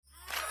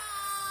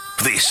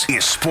This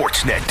is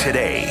Sportsnet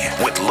Today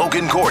with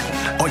Logan Gordon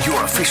on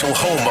your official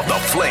home of the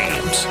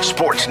Flames.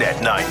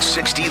 Sportsnet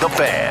 960 The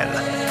Fan.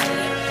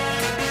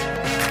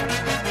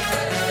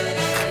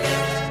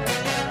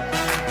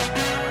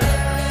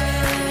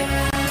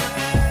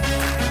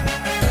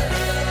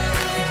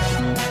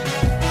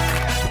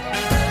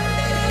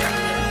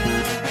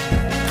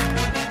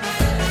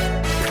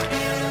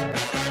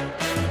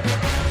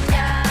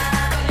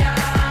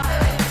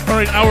 All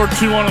right, hour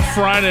 2 on a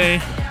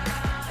Friday.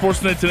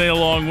 Sportsnet Today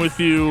along with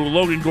you.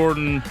 Logan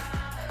Gordon,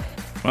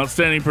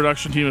 outstanding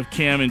production team of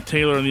Cam and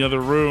Taylor in the other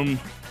room.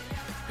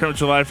 Coming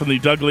to you live from the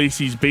Doug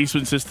Lacey's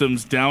Basement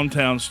Systems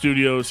downtown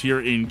studios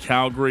here in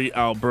Calgary,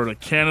 Alberta,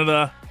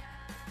 Canada.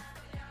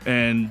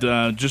 And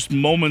just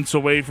moments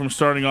away from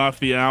starting off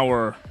the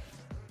hour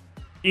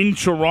in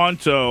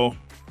Toronto,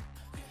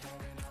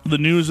 the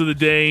news of the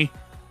day,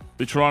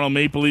 the Toronto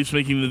Maple Leafs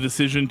making the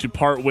decision to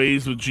part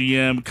ways with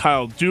GM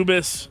Kyle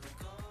Dubas.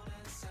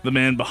 The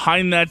man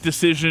behind that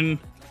decision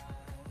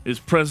is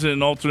President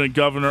and alternate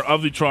governor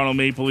of the Toronto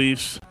Maple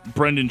Leafs,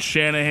 Brendan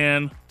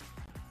Shanahan.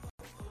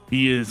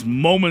 He is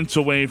moments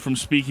away from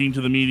speaking to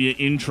the media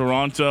in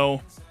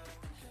Toronto.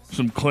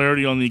 Some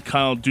clarity on the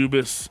Kyle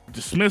Dubas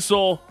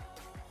dismissal,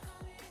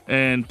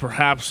 and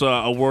perhaps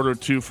a word or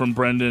two from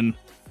Brendan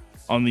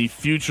on the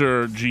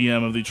future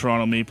GM of the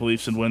Toronto Maple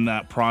Leafs and when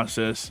that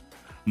process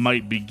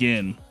might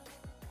begin.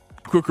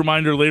 Quick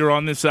reminder, later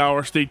on this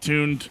hour, stay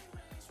tuned.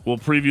 We'll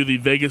preview the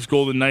Vegas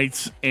Golden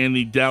Knights and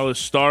the Dallas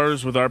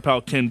Stars with our pal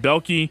Ken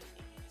Belke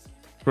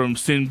from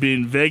Sin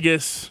Bin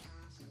Vegas.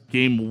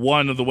 Game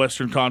 1 of the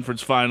Western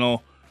Conference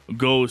Final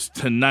goes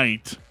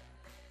tonight.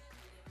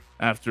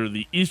 After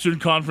the Eastern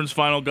Conference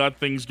Final got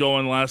things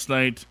going last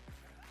night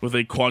with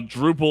a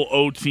quadruple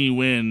OT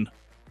win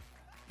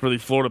for the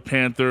Florida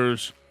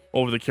Panthers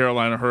over the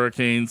Carolina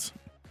Hurricanes.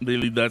 They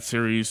lead that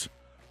series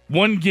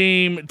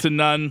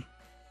 1-0,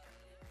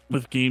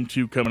 with Game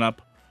 2 coming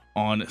up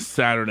on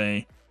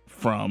Saturday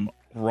from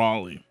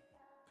Raleigh.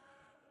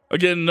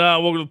 Again,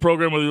 welcome to the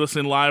program, whether you're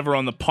listening live or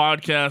on the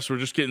podcast. We're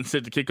just getting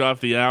set to kick off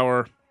the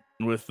hour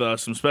with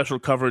some special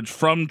coverage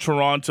from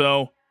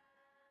Toronto.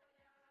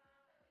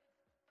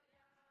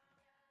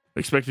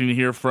 Expecting to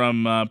hear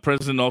from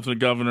President and alternate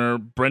governor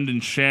Brendan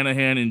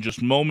Shanahan in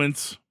just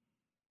moments.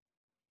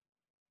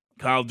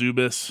 Kyle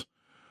Dubas,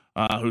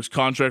 whose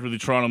contract with the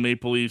Toronto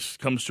Maple Leafs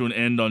comes to an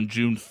end on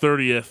June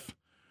 30th,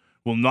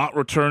 will not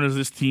return as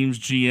this team's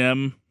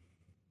GM.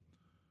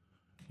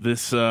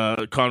 This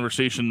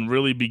conversation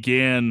really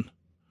began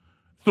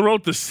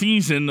throughout the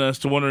season as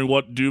to wondering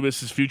what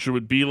Dubas' future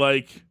would be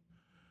like.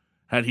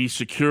 Had he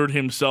secured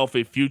himself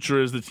a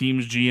future as the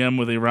team's GM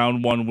with a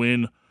round 1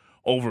 win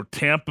over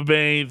Tampa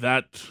Bay,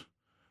 that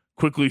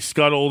quickly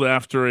scuttled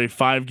after a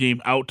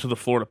 5-game out to the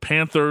Florida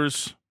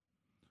Panthers.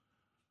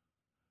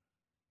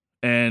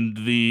 And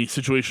the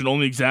situation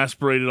only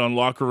exacerbated on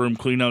locker room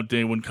cleanout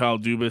day when Kyle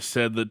Dubas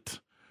said that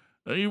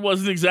he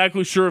wasn't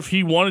exactly sure if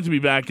he wanted to be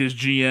back as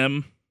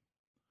GM.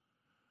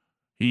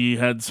 He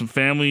had some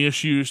family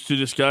issues to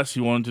discuss.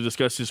 He wanted to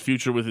discuss his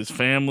future with his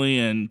family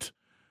and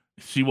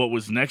see what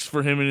was next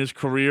for him in his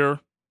career.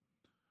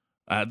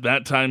 At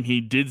that time, he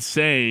did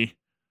say,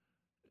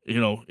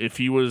 if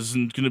he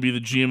wasn't going to be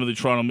the GM of the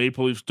Toronto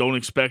Maple Leafs, don't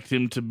expect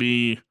him to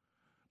be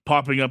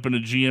popping up in a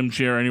GM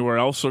chair anywhere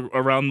else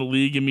around the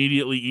league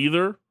immediately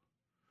either.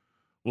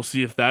 We'll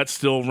see if that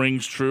still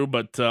rings true,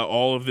 but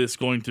all of this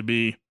going to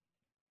be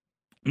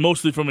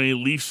mostly from a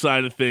Leafs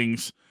side of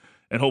things,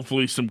 and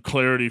hopefully some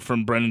clarity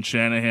from Brendan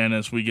Shanahan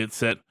as we get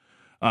set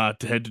to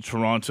head to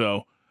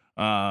Toronto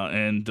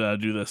and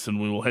do this. And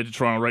we will head to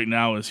Toronto right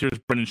now. Here's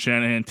Brendan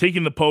Shanahan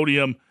taking the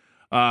podium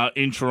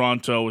in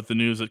Toronto with the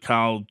news that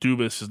Kyle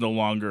Dubas is no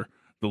longer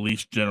the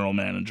Leafs general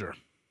manager.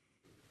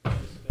 Welcome,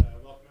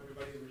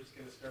 everybody. We're just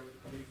going to start with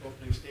a brief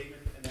opening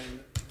statement, and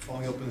then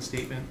following the opening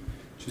statement,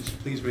 just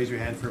please raise your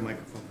hand for a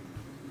microphone.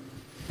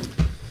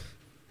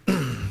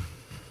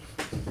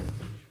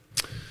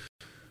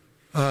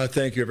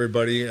 Thank you,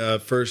 everybody.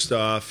 First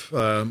off,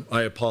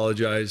 I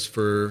apologize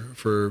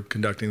for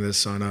conducting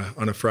this on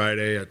a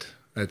Friday at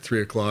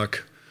 3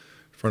 o'clock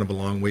in front of a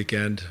long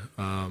weekend.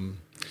 And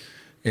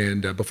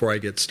before I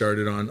get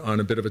started on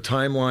a bit of a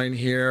timeline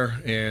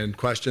here and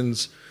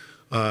questions,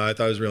 I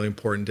thought it was really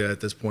important to,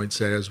 at this point,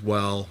 say as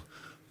well,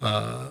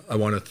 I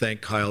want to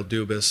thank Kyle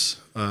Dubas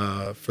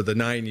for the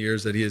 9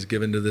 years that he has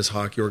given to this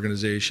hockey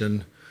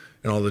organization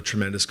and all the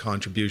tremendous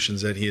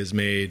contributions that he has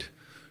made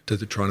to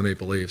the Toronto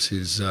Maple Leafs.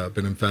 He's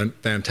been a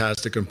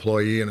fantastic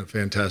employee and a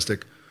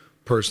fantastic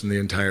person the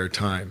entire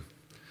time.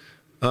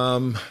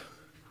 Timeline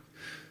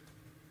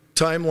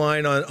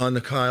on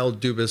the Kyle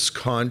Dubas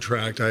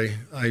contract.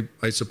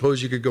 I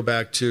suppose you could go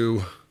back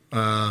to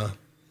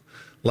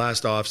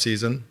last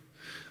offseason.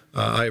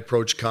 I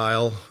approached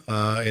Kyle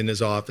in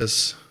his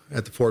office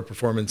at the Ford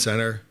Performance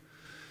Center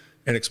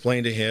and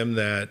explained to him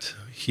that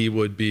he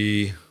would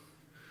be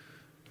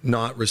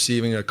not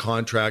receiving a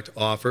contract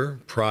offer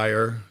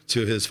prior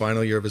to his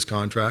final year of his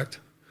contract.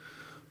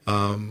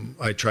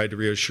 I tried to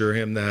reassure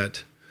him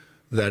that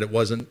it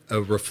wasn't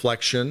a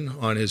reflection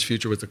on his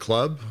future with the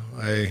club.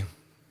 I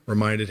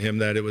reminded him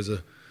that it was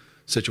a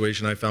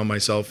situation I found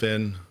myself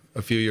in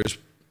a few years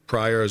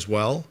prior as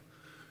well,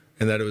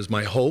 and that it was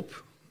my hope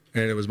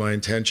and it was my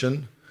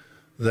intention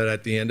that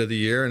at the end of the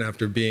year and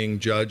after being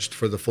judged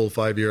for the full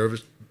 5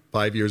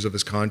 years of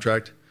his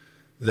contract,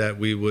 that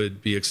we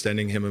would be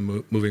extending him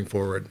and moving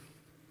forward.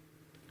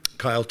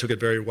 Kyle took it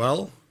very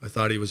well. I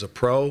thought he was a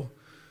pro.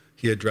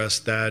 He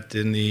addressed that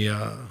in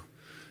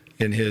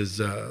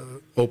his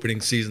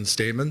opening season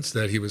statements,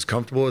 that he was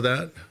comfortable with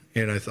that,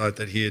 and I thought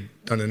that he had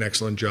done an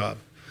excellent job.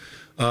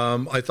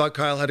 I thought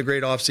Kyle had a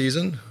great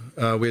offseason.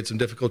 We had some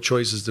difficult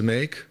choices to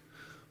make.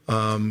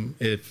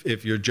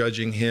 If you're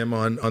judging him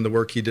on the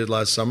work he did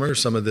last summer,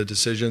 some of the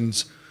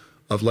decisions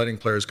of letting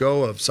players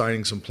go, of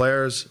signing some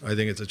players, I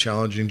think it's a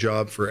challenging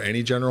job for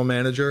any general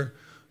manager,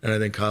 and I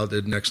think Kyle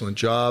did an excellent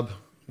job.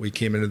 We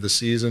came into the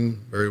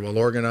season very well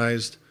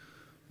organized,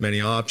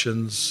 many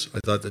options. I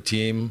thought the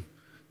team,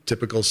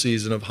 typical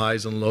season of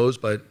highs and lows,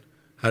 but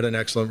had an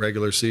excellent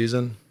regular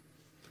season.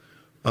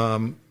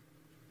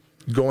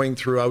 Going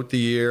throughout the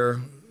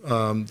year,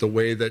 the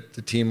way that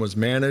the team was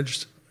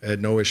managed, I had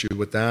no issue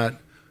with that.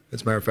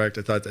 As a matter of fact,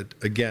 I thought that,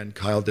 again,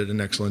 Kyle did an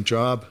excellent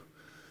job.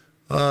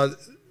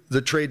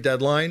 The trade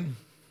deadline,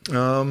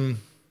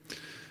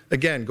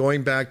 again,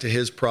 going back to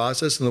his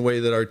process and the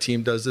way that our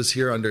team does this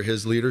here under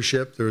his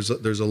leadership,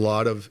 there's a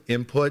lot of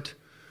input,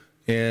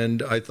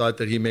 and I thought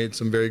that he made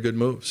some very good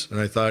moves. And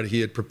I thought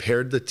he had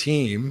prepared the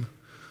team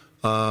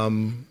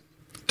to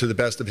the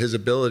best of his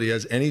ability,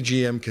 as any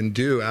GM can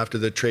do after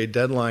the trade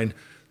deadline.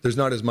 There's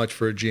not as much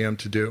for a GM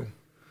to do.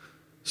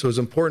 So it was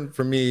important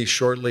for me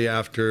shortly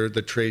after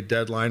the trade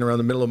deadline, around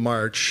the middle of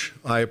March,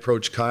 I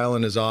approached Kyle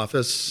in his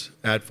office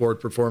at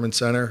Ford Performance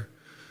Center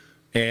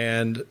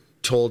and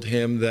told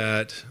him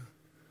that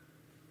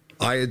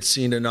I had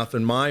seen enough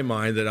in my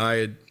mind that I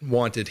had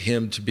wanted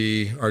him to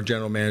be our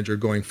general manager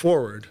going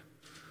forward,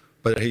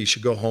 but he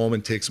should go home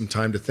and take some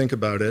time to think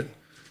about it.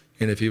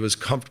 And if he was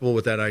comfortable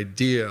with that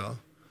idea,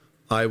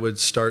 I would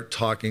start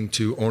talking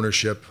to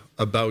ownership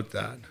about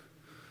that.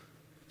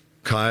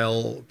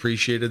 Kyle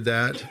appreciated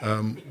that.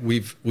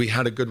 We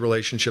had a good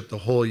relationship the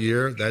whole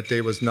year. That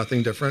day was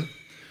nothing different.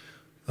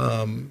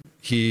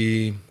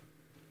 He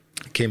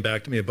came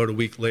back to me about a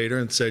week later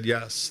and said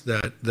yes,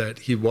 that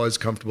he was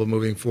comfortable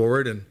moving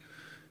forward, and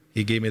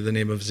he gave me the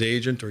name of his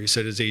agent, or he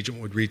said his agent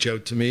would reach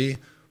out to me,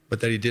 but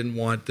that he didn't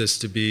want this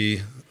to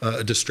be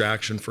a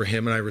distraction for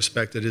him, and I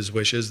respected his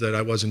wishes, that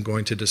I wasn't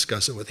going to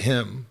discuss it with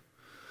him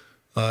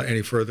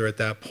any further at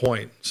that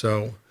point.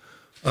 So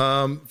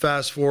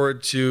fast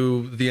forward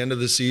to the end of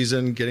the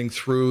season, getting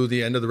through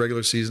the end of the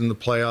regular season, the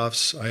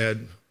playoffs. I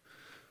had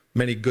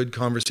many good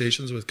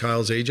conversations with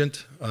Kyle's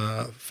agent,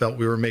 felt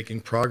we were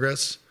making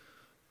progress.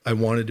 I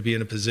wanted to be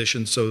in a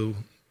position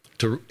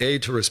to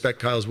respect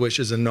Kyle's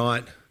wishes and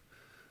not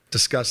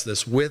discuss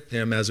this with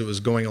him as it was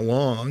going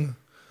along.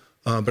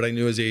 But I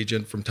knew his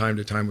agent from time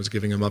to time was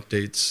giving him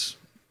updates.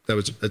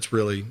 That's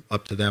really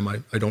up to them.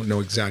 I don't know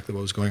exactly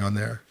what was going on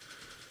there.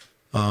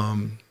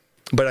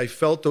 But I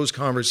felt those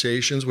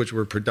conversations, which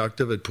were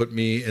productive, had put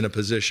me in a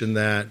position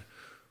that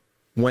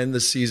when the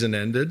season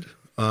ended,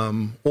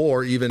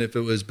 or even if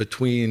it was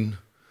between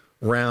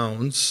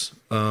rounds,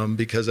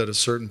 because at a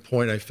certain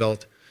point I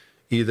felt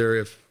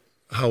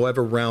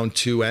however round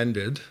 2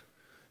 ended,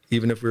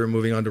 even if we were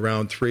moving on to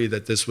round 3,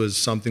 that this was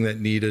something that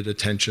needed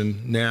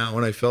attention now.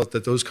 And I felt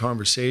that those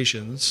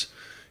conversations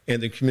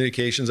and the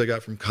communications I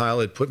got from Kyle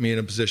had put me in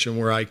a position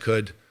where I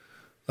could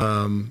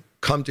come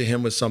to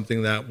him with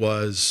something that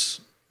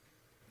was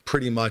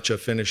pretty much a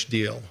finished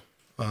deal,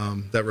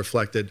 that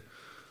reflected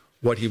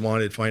what he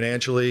wanted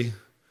financially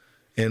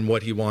and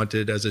what he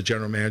wanted as a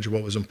general manager,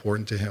 what was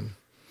important to him.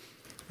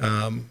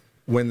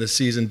 When the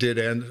season did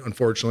end,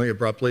 unfortunately,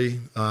 abruptly,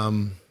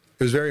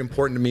 it was very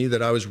important to me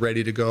that I was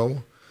ready to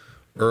go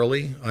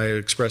early. I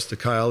expressed to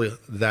Kyle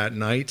that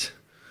night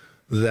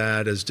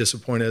that, as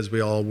disappointed as we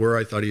all were,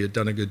 I thought he had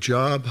done a good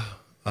job.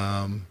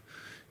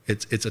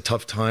 It's a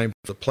tough time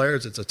for the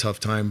players. It's a tough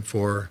time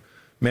for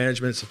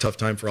management. It's a tough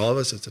time for all of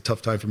us. It's a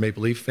tough time for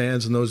Maple Leaf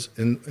fans in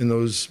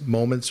those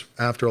moments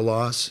after a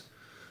loss.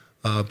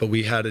 But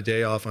we had a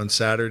day off on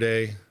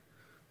Saturday.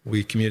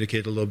 We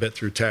communicated a little bit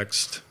through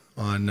text.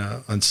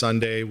 On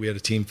Sunday, we had a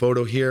team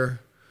photo here.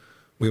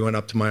 We went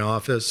up to my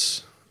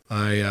office.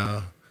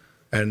 I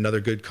had another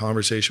good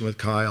conversation with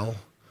Kyle.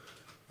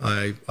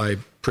 I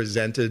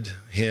presented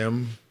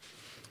him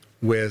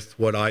with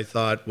what I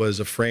thought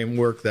was a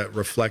framework that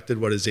reflected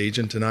what his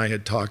agent and I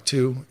had talked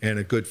to, and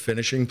a good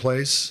finishing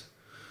place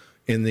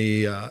in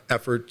the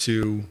effort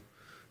to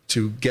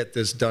get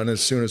this done as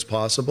soon as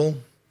possible.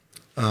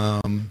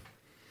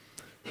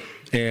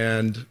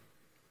 And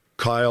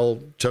Kyle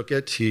took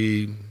it.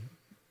 He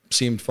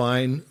seemed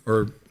fine,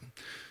 or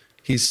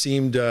he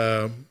seemed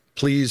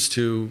pleased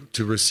to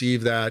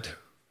receive that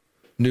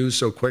news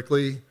so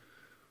quickly.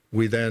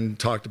 We then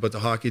talked about the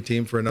hockey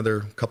team for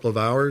another couple of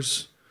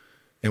hours,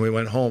 and we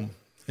went home.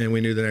 And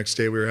we knew the next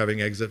day we were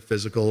having exit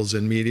physicals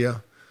and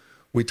media.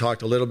 We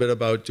talked a little bit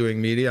about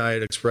doing media. I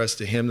had expressed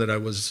to him that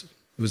it was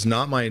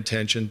not my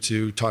intention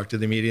to talk to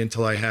the media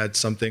until I had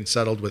something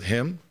settled with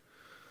him.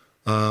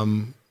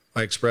 I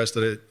expressed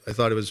that I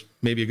thought it was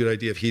maybe a good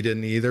idea if he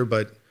didn't either,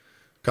 but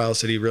Kyle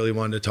said he really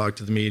wanted to talk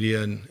to the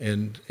media,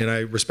 and I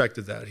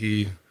respected that.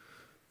 He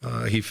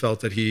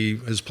felt that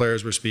his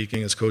players were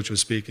speaking, his coach was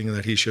speaking, and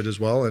that he should as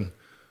well, and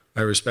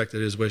I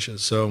respected his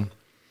wishes. So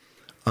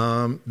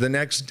the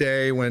next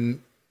day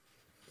when,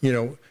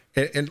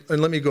 and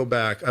let me go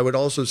back, I would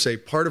also say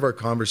part of our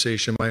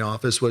conversation in my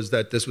office was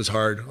that this was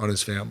hard on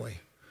his family.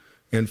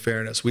 In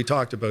fairness, we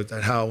talked about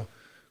that, how,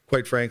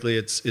 quite frankly,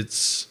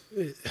 it's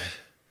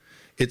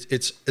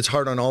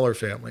hard on all our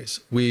families.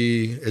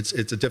 It's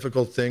a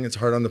difficult thing. It's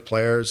hard on the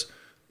players,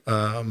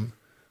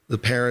 the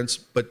parents,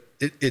 but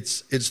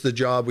it's the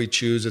job we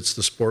choose. It's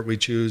the sport we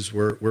choose.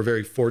 We're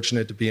very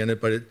fortunate to be in it,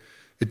 but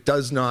it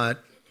does not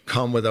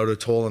come without a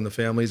toll on the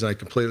families, and I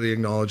completely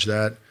acknowledge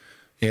that.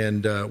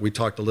 And we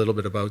talked a little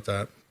bit about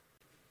that.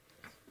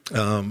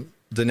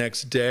 The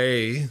next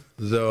day,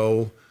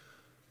 though,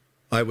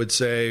 I would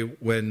say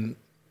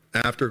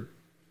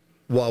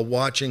while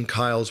watching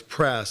Kyle's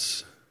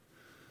press,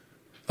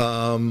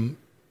 I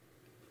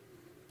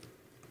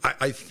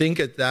think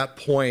at that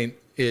point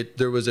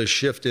there was a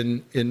shift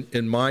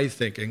in my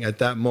thinking at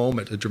that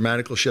moment, a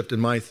dramatical shift in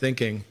my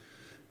thinking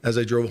as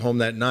I drove home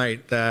that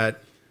night, that,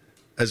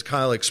 as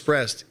Kyle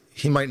expressed,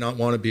 he might not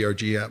want to be our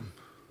GM,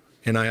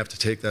 and I have to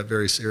take that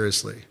very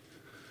seriously.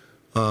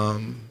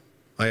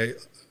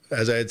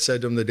 As I had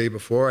said to him the day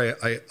before,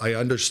 I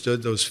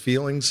understood those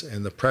feelings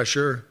and the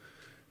pressure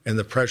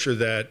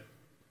that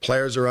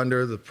players are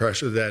under, the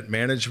pressure that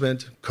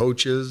management,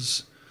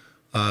 coaches,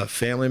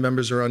 family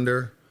members are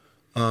under.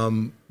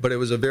 But it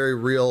was a very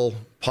real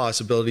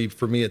possibility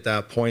for me at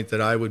that point that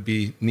I would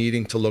be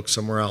needing to look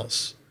somewhere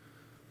else.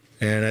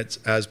 And it's,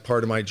 as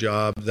part of my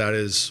job, that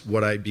is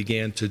what I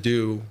began to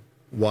do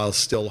while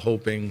still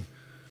hoping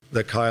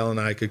that Kyle and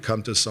I could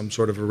come to some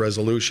sort of a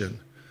resolution.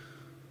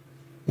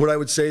 What I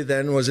would say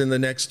then was in the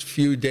next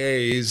few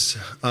days,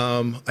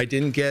 I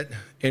didn't get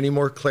any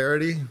more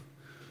clarity.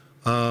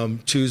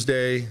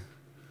 Tuesday,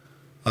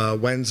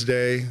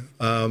 Wednesday.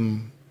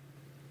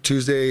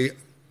 Tuesday,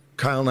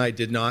 Kyle and I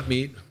did not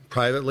meet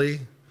privately.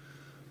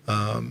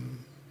 On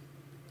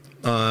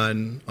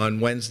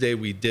Wednesday,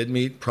 we did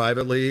meet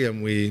privately,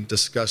 and we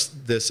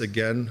discussed this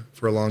again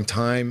for a long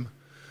time.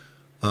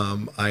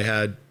 I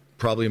had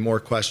probably more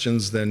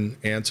questions than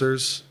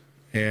answers,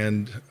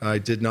 and I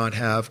did not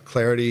have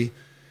clarity.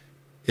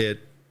 It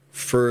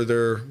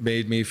further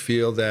made me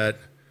feel that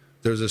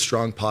there's a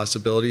strong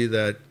possibility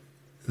that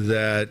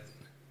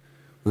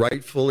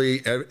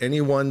rightfully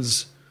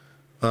anyone's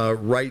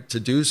right to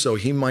do so,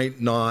 he might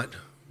not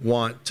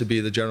want to be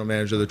the general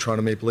manager of the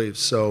Toronto Maple Leafs.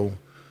 So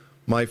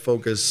my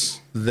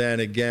focus then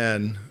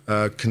again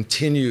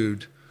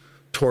continued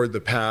toward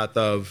the path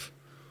of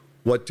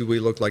what do we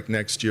look like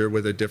next year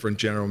with a different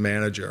general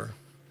manager.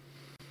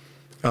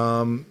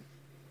 To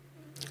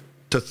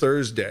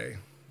Thursday,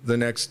 the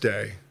next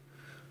day,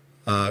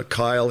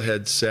 Kyle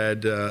had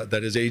said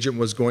that his agent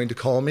was going to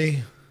call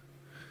me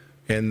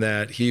and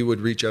that he would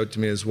reach out to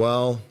me as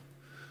well.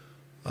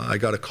 I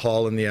got a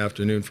call in the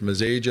afternoon from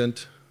his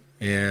agent,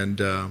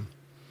 and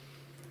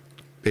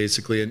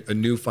basically a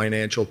new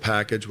financial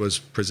package was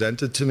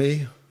presented to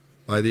me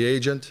by the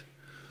agent.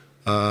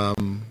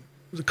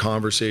 The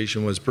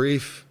conversation was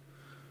brief.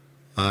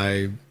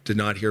 I did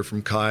not hear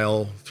from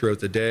Kyle throughout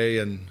the day,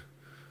 and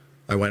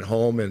I went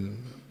home,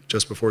 and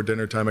just before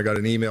dinner time I got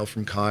an email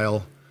from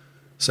Kyle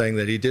saying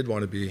that he did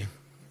want to be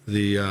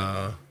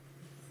the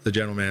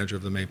general manager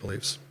of the Maple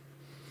Leafs.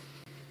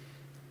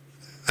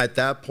 At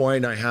that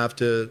point, I have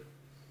to,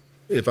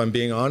 if I'm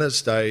being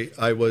honest, I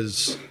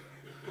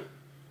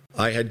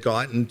had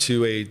gotten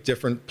to a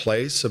different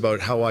place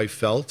about how I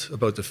felt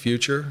about the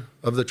future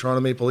of the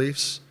Toronto Maple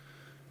Leafs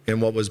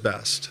and what was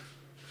best.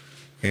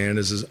 And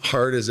as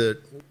hard as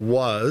it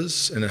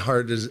was, and as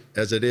hard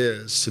as it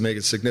is to make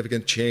a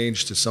significant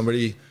change to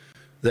somebody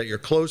that you're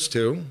close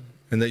to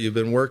and that you've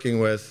been working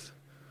with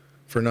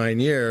for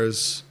 9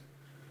 years,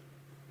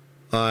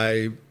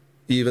 even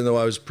though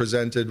I was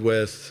presented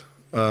with,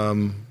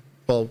 a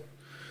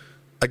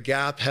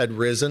gap had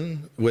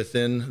risen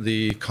within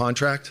the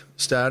contract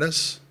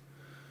status,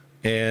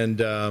 and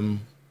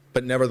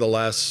but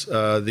nevertheless,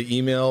 the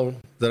email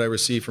that I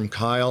received from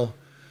Kyle,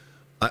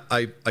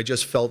 I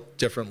just felt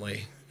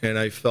differently, and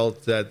I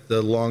felt that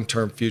the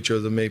long-term future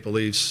of the Maple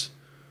Leafs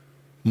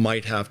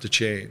might have to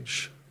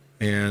change,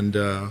 and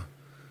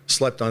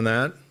slept on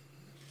that,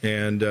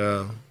 and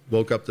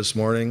woke up this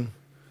morning,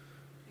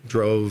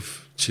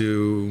 drove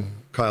to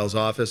Kyle's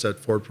office at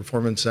Ford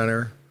Performance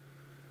Center,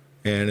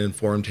 and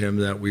informed him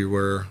that we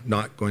were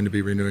not going to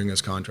be renewing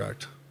his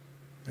contract.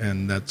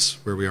 And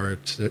that's where we are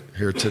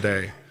here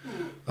today.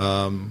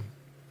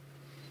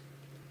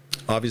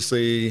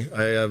 Obviously,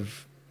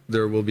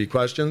 there will be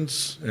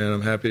questions, and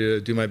I'm happy to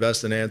do my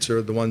best and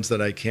answer the ones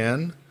that I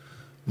can.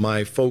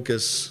 My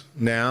focus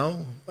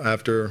now,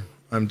 after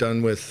I'm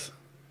done with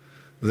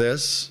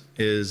this,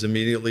 is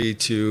immediately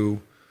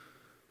to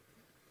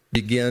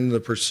begin the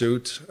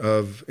pursuit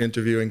of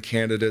interviewing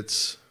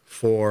candidates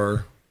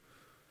for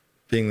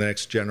being the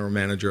next general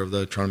manager of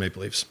the Toronto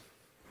Maple Leafs.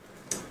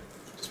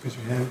 Just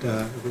raise your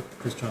hand.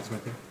 Chris Johnson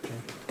right there.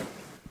 John.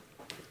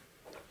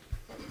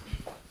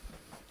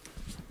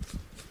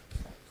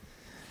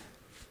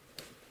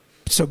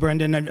 So,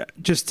 Brendan,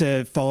 just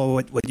to follow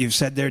what you've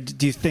said there,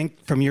 do you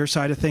think from your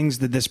side of things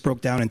that this broke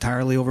down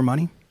entirely over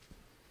money?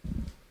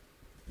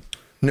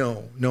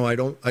 No, I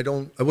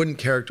wouldn't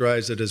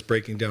characterize it as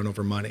breaking down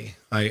over money.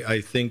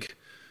 I think,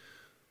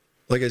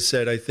 like I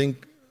said, I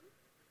think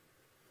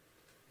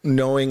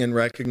knowing and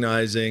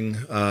recognizing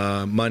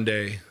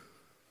Monday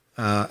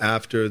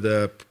after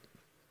the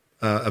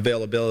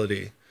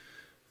availability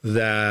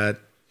that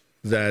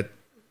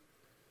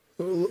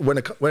when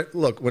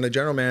a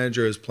general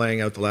manager is playing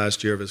out the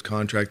last year of his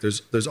contract,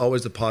 there's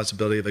always the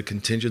possibility of a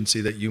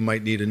contingency that you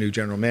might need a new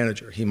general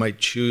manager. He might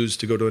choose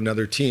to go to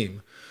another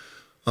team.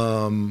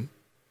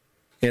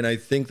 And I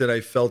think that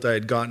I felt I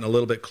had gotten a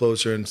little bit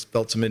closer and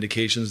felt some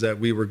indications that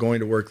we were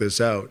going to work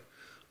this out.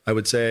 I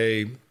would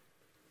say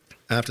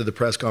after the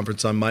press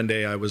conference on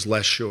Monday, I was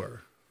less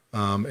sure.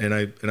 And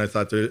I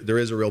thought there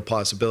is a real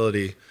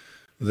possibility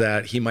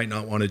that he might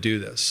not want to do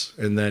this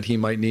and that he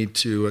might need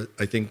to,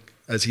 I think,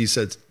 as he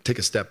said, take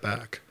a step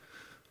back.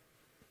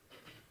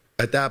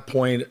 At that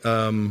point,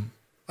 I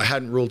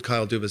hadn't ruled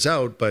Kyle Dubas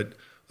out, but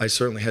I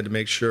certainly had to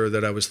make sure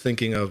that I was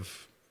thinking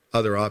of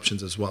other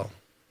options as well.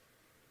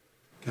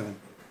 Kevin.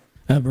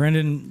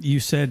 Brendan, you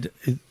said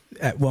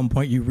at one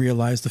point you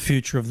realized the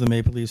future of the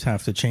Maple Leafs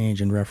have to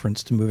change in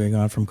reference to moving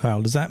on from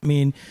Kyle. Does that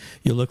mean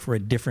you look for a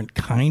different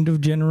kind of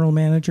general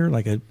manager,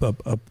 like a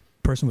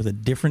person with a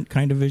different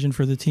kind of vision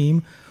for the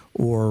team?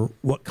 Or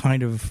what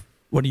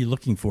are you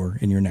looking for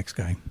in your next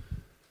guy?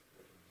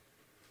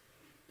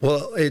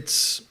 Well,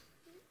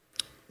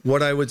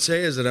 what I would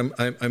say is that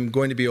I'm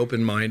going to be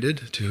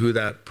open-minded to who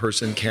that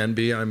person can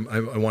be. I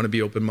want to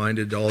be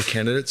open-minded to all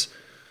candidates.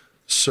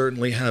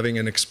 Certainly having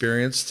an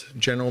experienced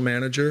general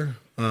manager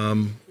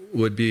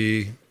would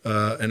be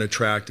an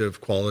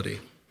attractive quality.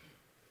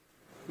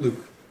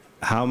 Luke.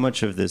 How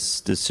much of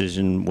this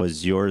decision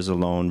was yours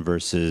alone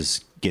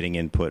versus getting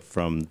input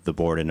from the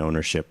board and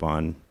ownership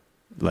on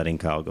letting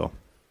Kyle go?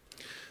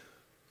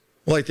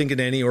 Well, I think in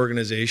any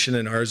organization,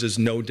 and ours is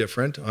no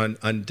different,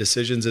 on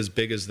decisions as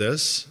big as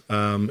this,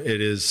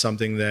 it is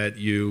something that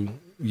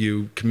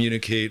you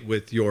communicate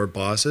with your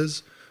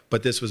bosses.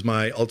 But this was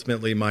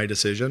ultimately my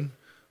decision.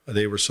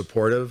 They were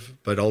supportive,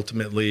 but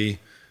ultimately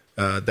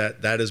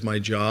that is my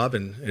job,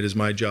 and it is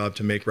my job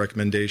to make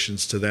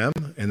recommendations to them,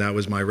 and that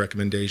was my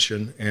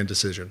recommendation and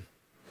decision.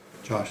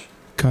 Josh.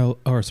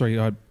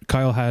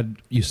 Kyle had,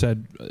 you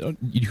said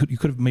you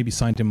could have maybe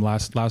signed him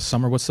last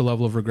summer. What's the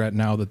level of regret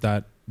now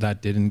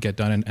that didn't get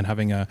done, and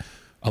having a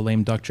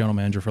lame duck general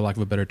manager, for lack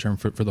of a better term,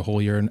 for the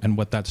whole year, and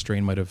what that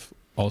strain might have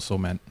also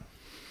meant?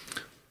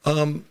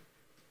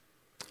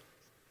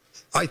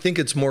 I think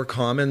it's more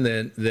common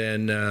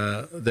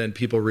than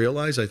people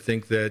realize. I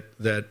think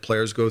that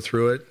players go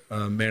through it,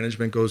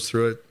 management goes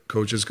through it,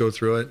 coaches go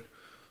through it,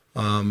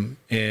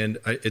 and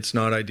it's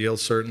not ideal,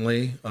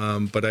 certainly.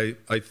 But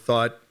I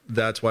thought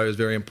that's why it was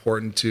very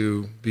important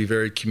to be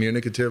very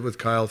communicative with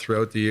Kyle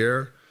throughout the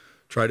year,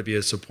 try to be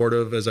as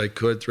supportive as I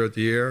could throughout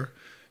the year,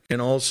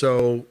 and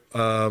also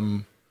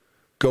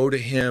go to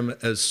him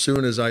as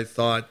soon as I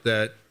thought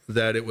that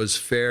it was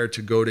fair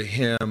to go to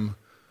him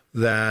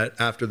that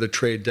after the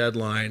trade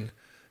deadline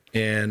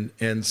and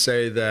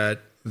say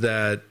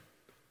that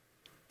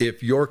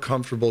if you're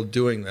comfortable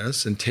doing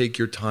this and take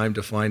your time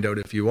to find out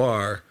if you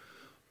are,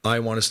 I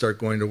want to start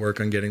going to work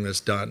on getting this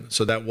done.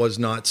 So that was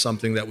not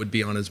something that would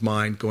be on his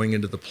mind going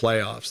into the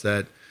playoffs,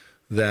 that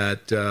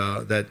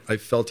I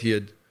felt he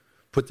had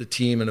put the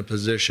team in a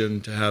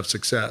position to have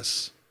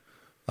success.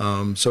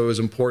 So it was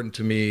important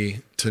to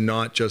me to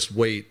not just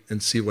wait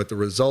and see what the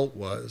result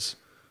was,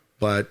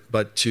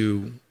 but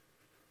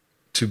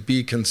to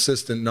be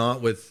consistent,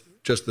 not with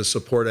just the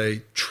support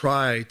I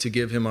try to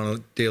give him on a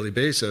daily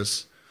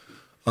basis,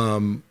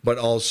 but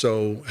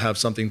also have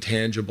something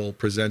tangible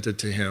presented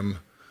to him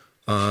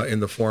in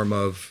the form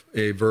of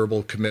a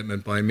verbal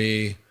commitment by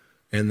me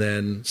and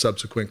then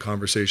subsequent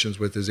conversations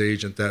with his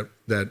agent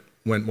that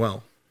went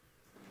well.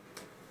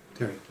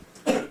 Terry.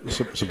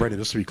 So Brendan,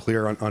 just to be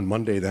clear, on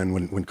Monday then,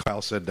 when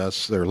Kyle said to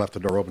us they left the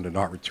door open to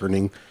not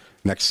returning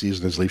next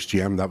season as Leafs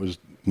GM, that was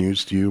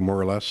news to you, more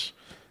or less,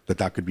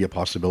 that could be a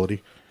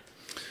possibility?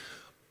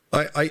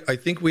 I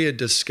think we had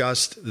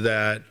discussed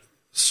that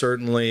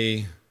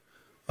certainly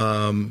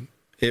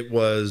it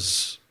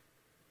was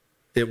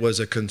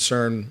a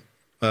concern,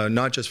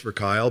 not just for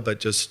Kyle,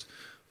 but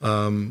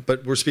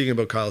we're speaking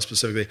about Kyle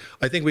specifically.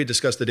 I think we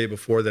discussed the day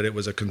before that it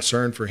was a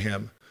concern for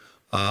him.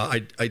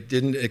 I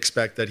didn't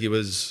expect that he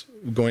was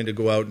going to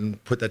go out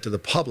and put that to the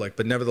public,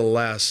 but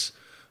nevertheless,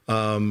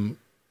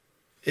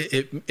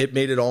 it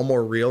made it all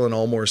more real and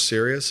all more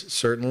serious,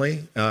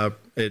 certainly.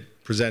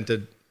 It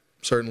presented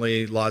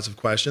certainly lots of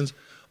questions.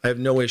 I have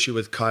no issue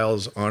with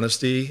Kyle's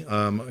honesty,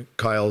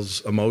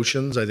 Kyle's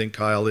emotions. I think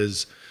Kyle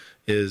is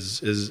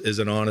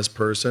an honest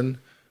person.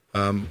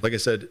 Like I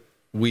said,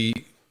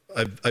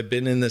 I've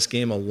been in this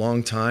game a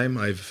long time.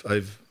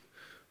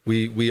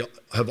 We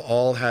have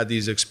all had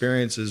these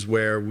experiences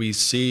where we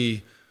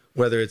see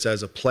whether it's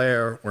as a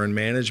player or in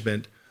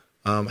management,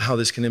 how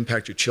this can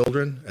impact your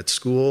children at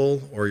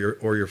school or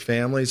your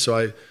family. So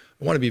I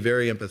want to be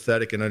very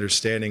empathetic and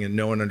understanding and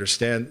know and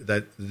understand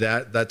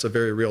that's a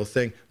very real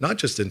thing, not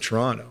just in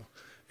Toronto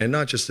and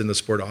not just in the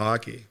sport of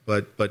hockey,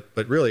 but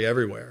really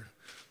everywhere.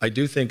 I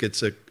do think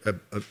it's a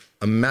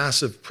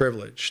massive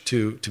privilege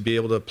to be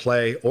able to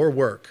play or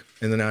work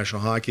in the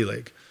National Hockey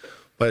League.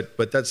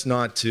 But that's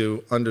not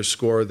to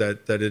underscore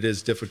that it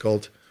is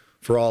difficult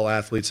for all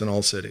athletes in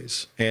all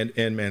cities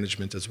and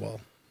management as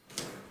well.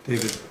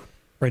 David.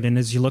 Right, and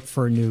as you look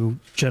for a new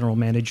general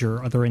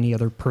manager, are there any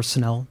other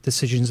personnel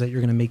decisions that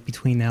you're going to make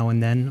between now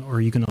and then, or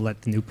are you going to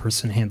let the new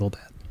person handle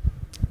that?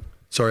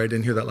 Sorry, I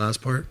didn't hear that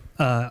last part.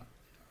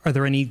 Are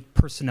there any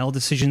personnel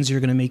decisions you're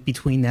going to make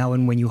between now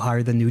and when you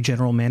hire the new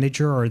general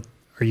manager, or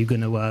are you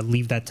going to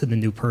leave that to the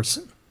new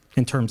person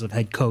in terms of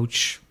head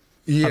coach?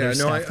 Yeah,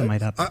 no, I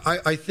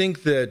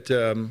think that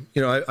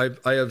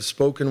I have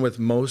spoken with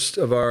most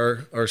of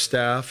our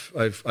staff.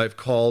 I've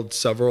called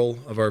several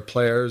of our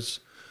players,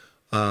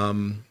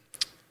 and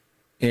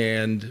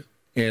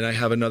I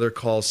have another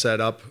call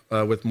set up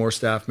with more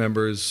staff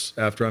members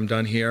after I'm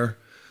done here.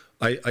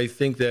 I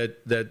think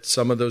that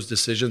some of those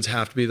decisions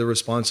have to be the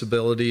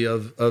responsibility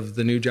of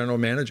the new general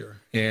manager,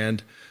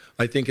 and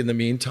I think in the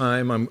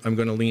meantime I'm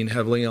going to lean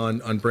heavily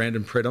on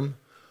Brandon Pridham,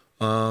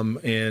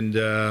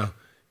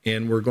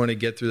 and we're going to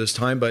get through this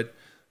time. But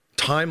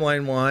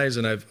timeline-wise,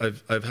 and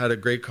I've had a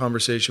great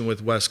conversation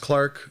with Wes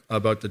Clark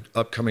about the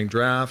upcoming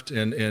draft,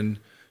 and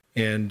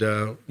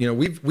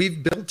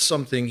we've built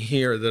something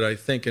here that I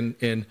think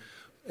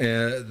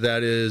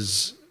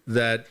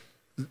that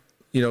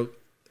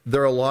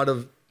there are a lot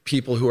of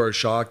people who are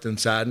shocked and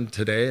saddened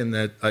today, and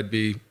that it'd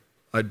be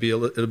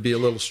a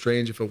little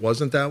strange if it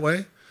wasn't that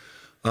way.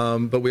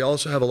 But we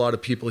also have a lot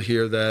of people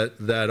here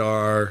that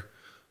are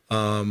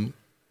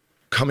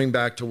coming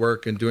back to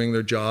work and doing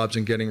their jobs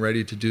and getting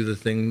ready to do the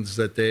things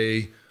that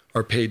they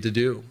are paid to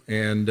do.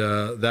 And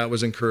that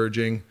was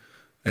encouraging.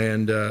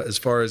 And as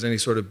far as any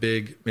sort of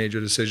big major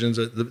decisions,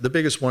 the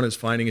biggest one is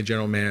finding a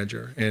general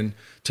manager. And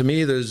to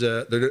me, there's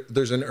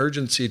an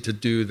urgency to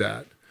do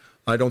that.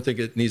 I don't think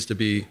it needs to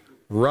be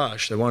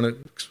rushed. I want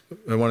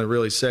to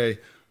really say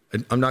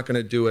I'm not going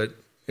to do it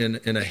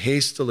in a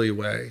hastily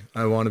way.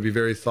 I want to be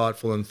very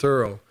thoughtful and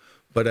thorough.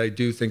 But I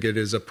do think it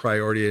is a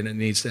priority and it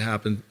needs to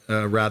happen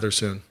rather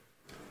soon.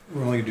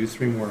 We're only going to do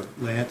three more.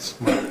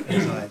 Lance, Mark,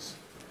 and Zeiss.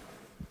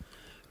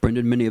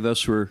 Brendan, many of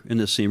us were in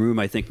the same room,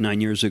 I think, 9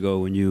 years ago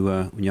when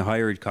you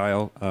hired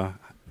Kyle.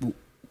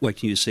 What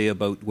can you say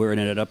about where it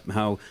ended up and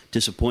how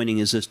disappointing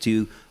is this to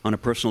you on a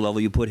personal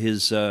level? You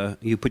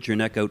put your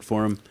neck out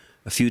for him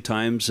a few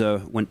times,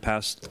 went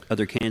past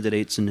other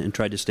candidates and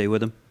tried to stay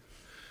with him.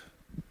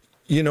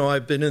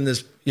 I've been in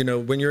this,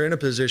 when you're in a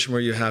position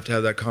where you have to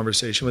have that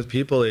conversation with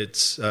people,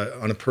 it's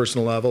on a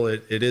personal level,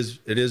 it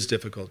is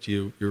difficult.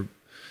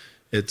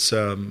 It's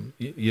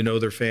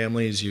their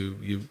families,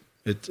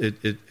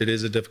 it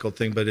is a difficult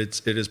thing, but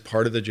it is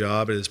part of the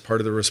job. It is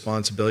part of the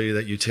responsibility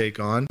that you take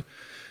on.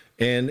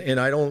 And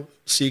I don't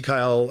see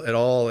Kyle at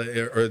all,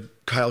 or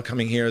Kyle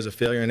coming here as a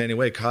failure in any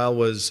way. Kyle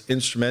was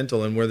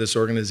instrumental in where this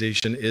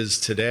organization is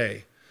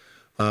today.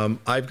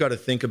 I've got to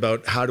think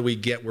about how do we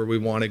get where we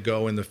want to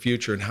go in the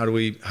future, and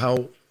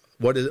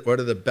what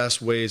are the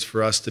best ways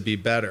for us to be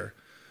better,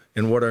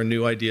 and what are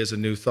new ideas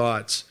and new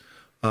thoughts.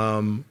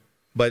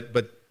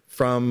 But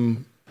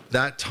from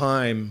that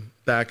time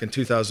back in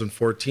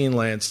 2014,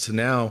 Lance, to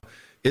now,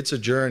 it's a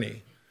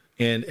journey.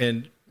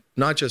 And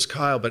not just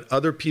Kyle, but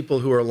other people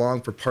who are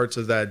along for parts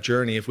of that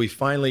journey, if we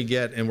finally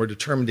get and we're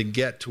determined to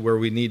get to where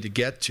we need to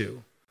get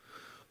to,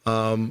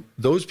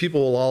 those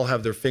people will all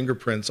have their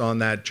fingerprints on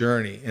that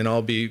journey and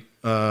all be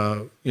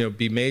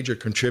major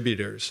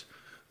contributors.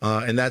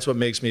 And that's what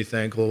makes me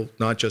thankful,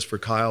 not just for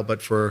Kyle,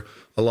 but for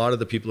a lot of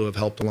the people who have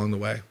helped along the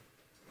way.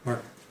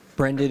 Mark.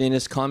 Brendan, in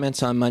his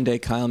comments on Monday,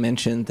 Kyle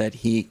mentioned that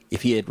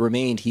if he had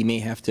remained, he may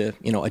have to,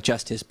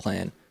 adjust his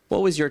plan.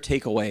 What was your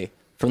takeaway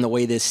from the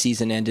way this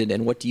season ended,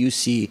 and what do you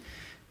see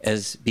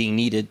as being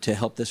needed to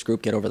help this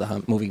group get over the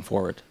hump moving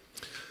forward?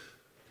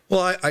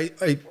 Well,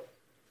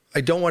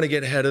 I don't want to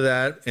get ahead of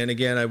that. And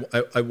again,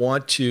 I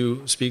want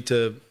to speak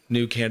to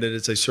new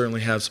candidates. I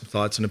certainly have some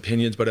thoughts and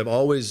opinions, but I've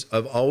always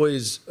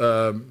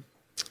the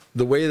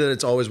way that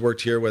it's always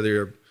worked here, whether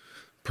you're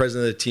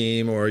president of the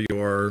team or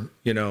you're,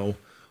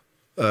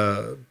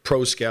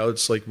 pro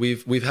scouts, like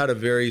we've had a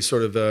very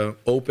sort of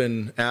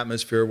open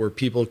atmosphere where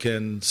people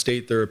can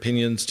state their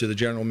opinions to the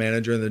general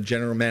manager, and the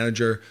general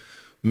manager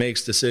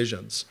makes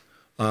decisions.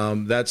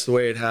 That's the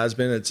way it has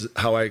been. It's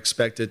how I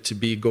expect it to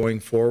be going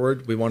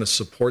forward. We want to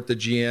support the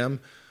GM.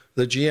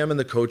 The GM and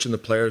the coach and the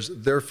players,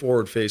 they're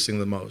forward-facing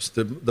the most.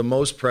 The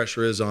most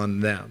pressure is on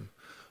them.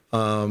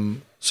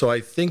 So I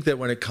think that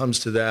when it comes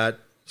to that,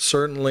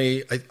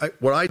 certainly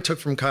what I took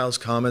from Kyle's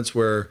comments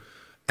were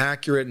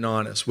accurate and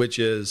honest, which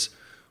is,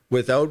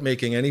 without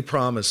making any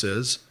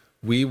promises,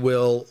 we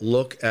will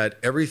look at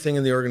everything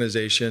in the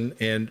organization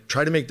and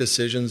try to make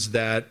decisions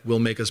that will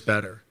make us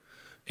better.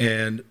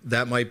 And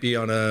that might be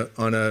on a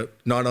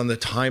not on the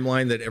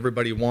timeline that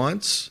everybody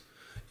wants.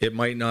 It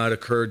might not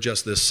occur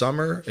just this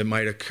summer. It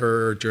might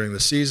occur during the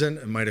season.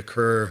 It might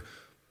occur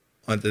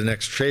on the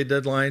next trade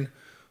deadline.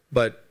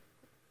 But,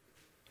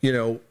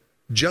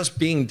 just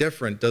being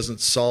different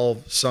doesn't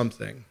solve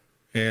something.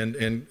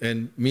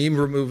 And me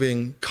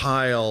removing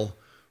Kyle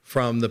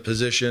from the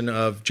position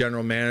of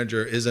general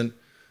manager isn't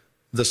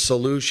the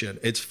solution.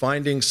 It's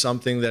finding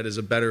something that is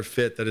a better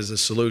fit, that is a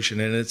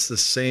solution. And it's the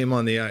same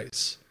on the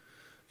ice.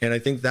 And I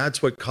think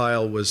that's what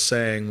Kyle was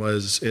saying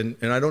was, and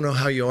I don't know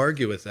how you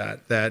argue with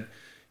that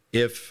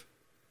if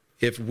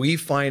we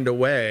find a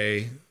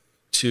way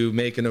to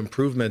make an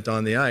improvement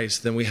on the ice,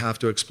 then we have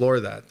to explore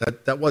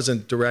that. That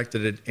wasn't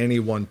directed at any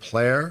one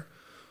player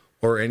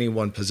or any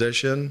one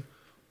position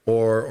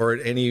or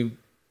at any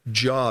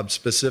job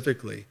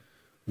specifically.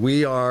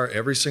 We are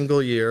every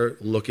single year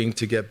looking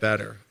to get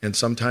better. And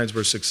sometimes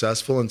we're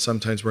successful and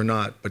sometimes we're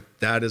not, but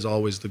that is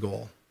always the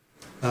goal.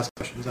 Last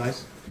question,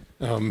 guys.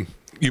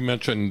 You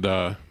mentioned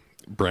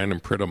Brandon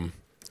Pridham.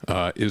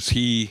 Is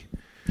he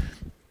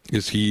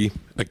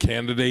a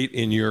candidate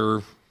in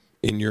your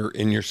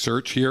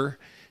search here?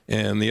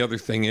 And the other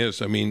thing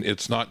is, I mean,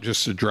 it's not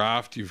just a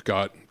draft. You've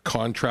got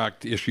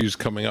contract issues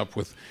coming up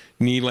with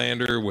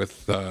Nylander,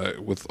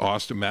 with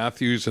Austin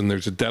Matthews, and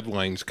there's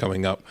deadlines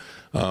coming up.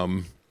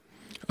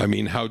 I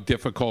mean, how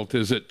difficult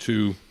is it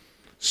to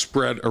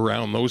spread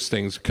around those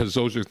things? Because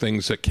those are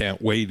things that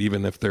can't wait,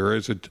 even if there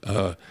is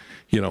a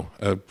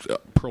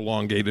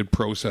prolongated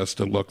process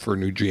to look for a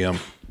new GM.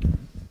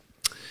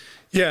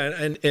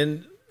 Yeah,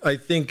 and I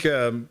think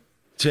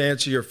to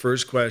answer your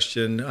first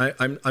question,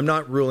 I'm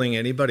not ruling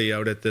anybody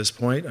out at this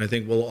point. I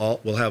think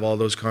we'll have all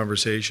those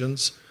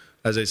conversations.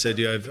 As I said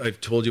to you, I've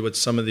told you what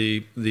some of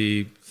the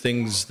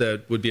things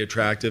that would be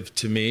attractive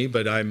to me,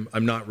 but I'm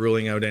not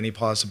ruling out any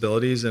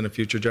possibilities in a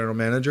future general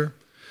manager.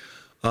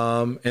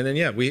 And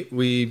then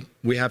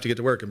we have to get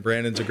to work. And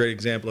Brandon's a great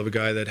example of a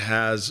guy that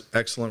has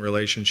excellent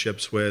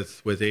relationships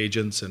with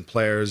agents and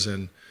players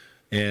and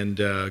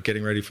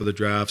getting ready for the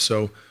draft.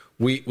 So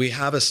we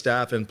have a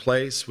staff in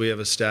place. We have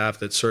a staff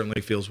that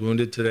certainly feels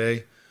wounded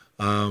today,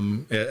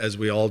 as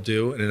we all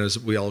do, and as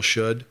we all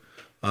should.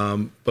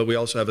 But we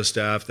also have a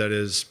staff that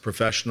is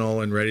professional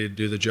and ready to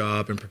do the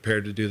job and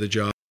prepared to do the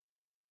job.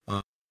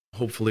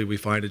 Hopefully we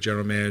find a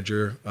general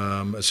manager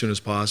as soon as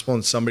possible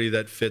and somebody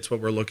that fits what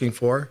we're looking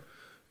for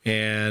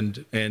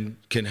and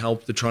can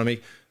help the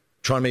Toronto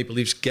Maple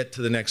Leafs get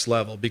to the next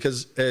level.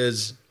 Because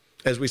as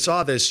we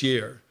saw this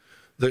year,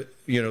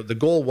 the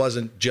goal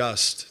wasn't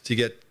just to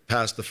get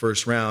past the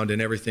first round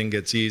and everything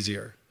gets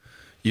easier.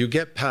 You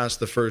get past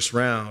the first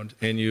round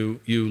and you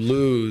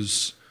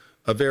lose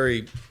a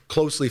very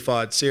closely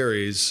fought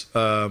series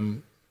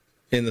in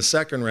the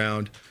second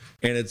round,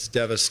 and it's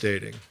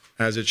devastating,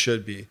 as it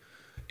should be.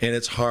 And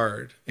it's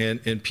hard,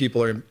 and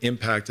people are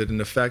impacted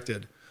and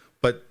affected.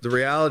 But the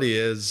reality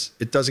is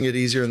it doesn't get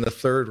easier in the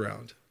third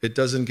round. It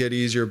doesn't get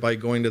easier by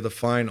going to the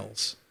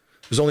finals.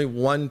 There's only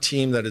one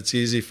team that it's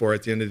easy for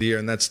at the end of the year,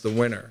 and that's the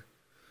winner.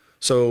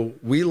 So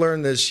we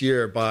learned this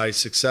year by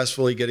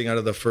successfully getting out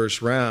of the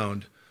first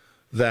round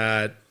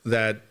that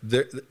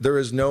there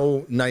is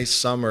no nice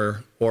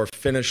summer or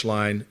finish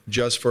line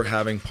just for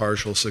having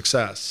partial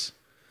success.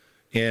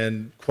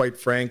 And quite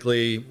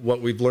frankly,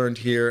 what we've learned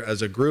here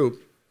as a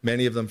group,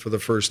 many of them for the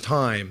first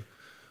time,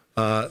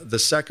 the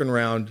second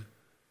round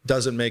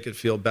doesn't make it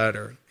feel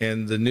better.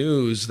 And the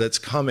news that's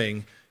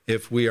coming,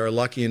 if we are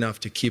lucky enough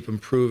to keep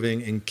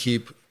improving and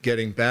keep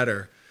getting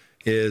better,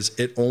 is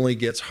it only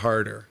gets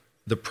harder.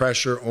 The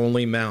pressure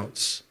only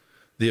mounts.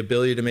 The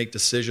ability to make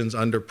decisions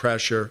under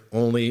pressure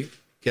only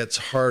gets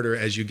harder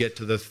as you get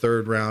to the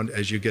third round,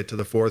 as you get to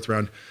the fourth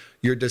round.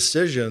 Your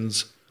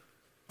decisions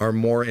are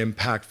more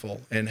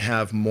impactful and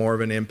have more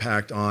of an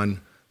impact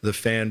on the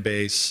fan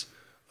base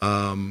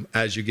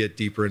as you get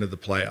deeper into the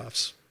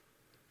playoffs.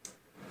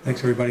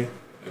 Thanks, everybody.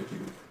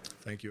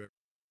 Thank you.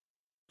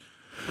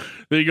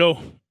 There you go.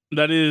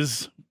 That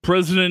is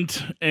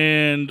President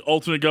and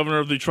alternate governor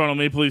of the Toronto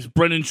Maple Leafs,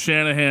 Brendan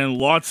Shanahan.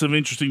 Lots of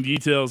interesting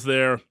details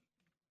there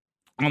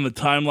on the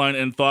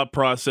timeline and thought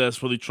process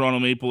for the Toronto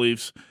Maple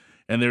Leafs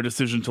and their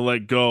decision to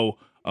let go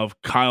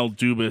of Kyle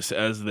Dubas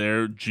as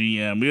their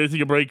GM. We got to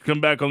take a break, come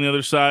back on the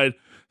other side,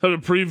 have a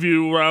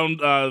preview around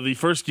the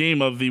first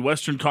game of the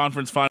Western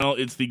Conference Final.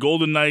 It's the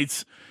Golden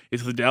Knights.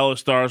 It's the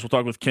Dallas Stars. We'll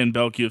talk with Ken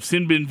Belkey of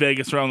Sin Bin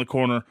Vegas around the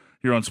corner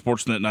here on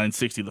Sportsnet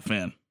 960 The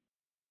Fan.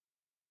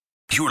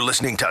 You're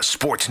listening to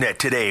Sportsnet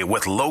Today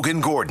with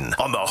Logan Gordon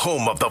on the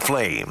home of the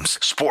Flames.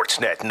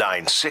 Sportsnet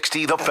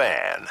 960 The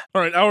Fan.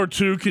 All right, hour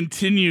two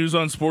continues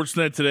on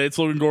Sportsnet Today. It's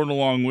Logan Gordon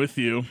along with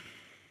you.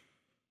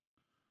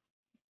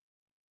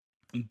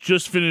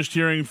 Just finished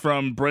hearing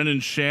from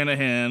Brendan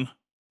Shanahan,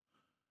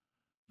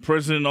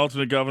 President and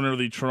alternate governor of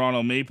the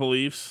Toronto Maple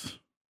Leafs,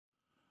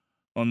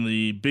 on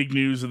the big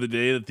news of the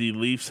day that the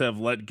Leafs have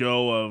let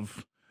go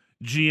of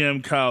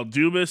GM Kyle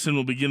Dubas and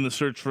will begin the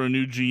search for a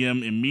new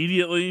GM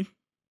immediately.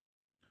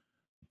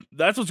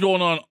 That's what's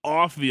going on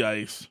off the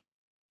ice.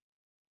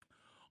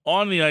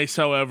 On the ice,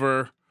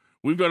 however,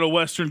 we've got a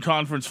Western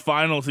Conference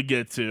Final to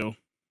get to.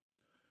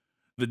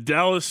 The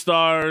Dallas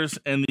Stars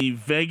and the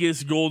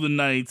Vegas Golden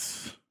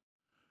Knights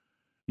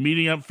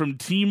meeting up from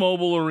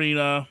T-Mobile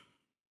Arena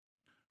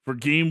for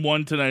Game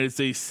 1 tonight. It's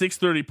a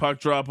 6:30 puck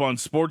drop on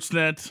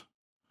Sportsnet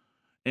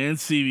and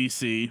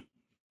CBC.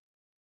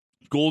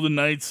 Golden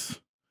Knights,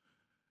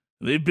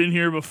 they've been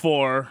here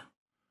before.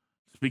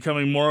 It's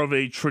becoming more of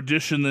a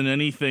tradition than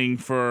anything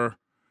for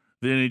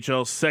the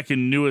NHL's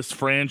second newest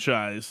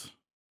franchise.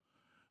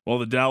 While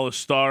the Dallas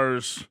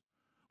Stars'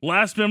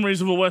 last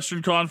memories of a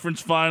Western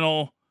Conference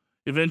final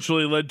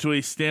eventually led to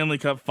a Stanley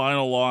Cup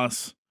final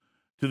loss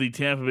to the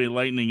Tampa Bay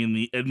Lightning in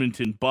the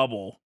Edmonton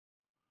bubble.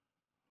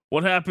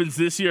 What happens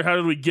this year? How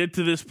did we get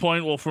to this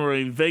point? Well, from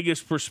a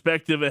Vegas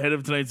perspective ahead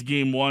of tonight's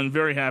Game 1,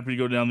 very happy to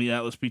go down the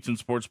Atlas Pizza and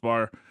Sports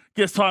Bar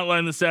guest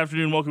hotline this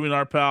afternoon, welcoming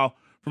our pal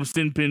from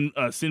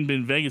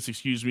Sinbin Vegas,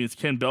 It's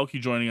Ken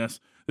Belkey joining us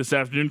this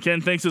afternoon. Ken,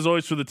 thanks as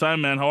always for the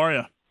time, man. How are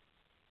you?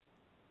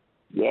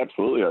 Yeah,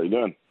 absolutely. How are you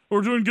doing?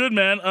 We're doing good,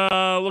 man.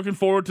 Looking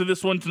forward to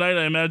this one tonight.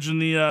 I imagine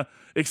the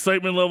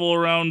excitement level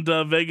around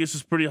Vegas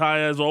is pretty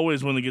high, as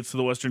always, when it gets to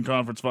the Western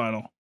Conference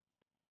final.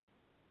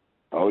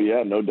 Oh,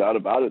 yeah, no doubt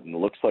about it. And it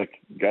looks like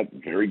got a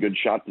very good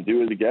shot to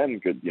do it again.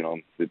 Good,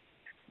 it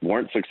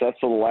weren't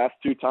successful the last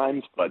two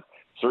times, but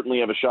certainly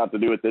have a shot to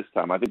do it this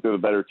time. I think they're a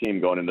better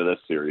team going into this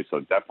series, so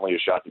definitely a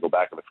shot to go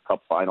back to the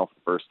Cup final for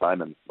the first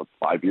time in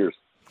 5 years.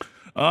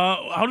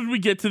 How did we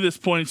get to this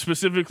point,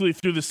 specifically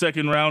through the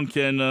second round,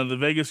 Ken? The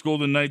Vegas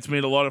Golden Knights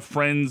made a lot of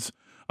friends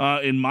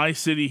in my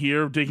city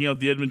here, taking out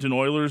the Edmonton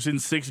Oilers in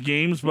 6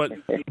 games. But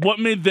what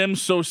made them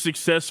so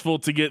successful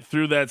to get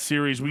through that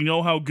series? We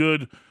know how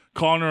good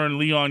Connor and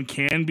Leon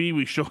can be.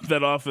 We showed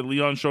that off, and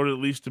Leon showed it at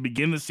least to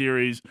begin the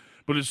series.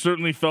 But it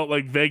certainly felt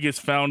like Vegas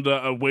found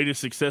a way to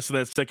success in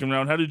that second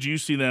round. How did you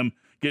see them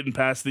getting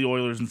past the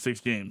Oilers in 6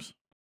 games?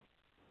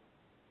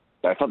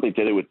 I thought they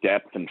did it with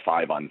depth and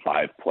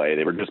 5-on-5 play.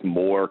 They were just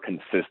more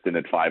consistent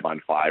at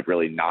 5-on-5,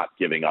 really not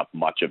giving up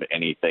much of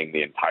anything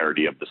the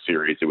entirety of the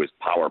series. It was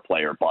power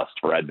play or bust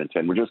for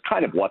Edmonton, which is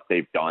kind of what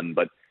they've done,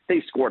 but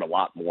they scored a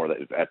lot more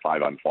at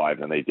 5-on-5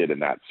 than they did in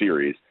that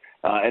series.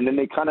 And then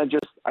they kind of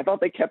I thought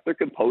they kept their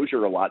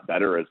composure a lot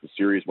better as the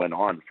series went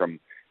on, from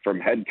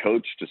head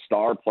coach to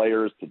star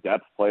players to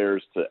depth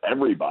players to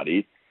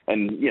everybody.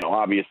 And,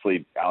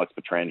 obviously Alex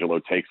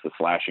Pietrangelo takes the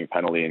slashing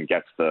penalty and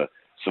gets the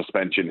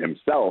suspension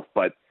himself,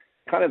 but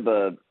kind of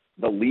the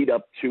lead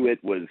up to it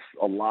was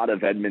a lot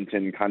of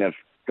Edmonton kind of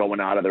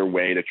going out of their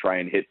way to try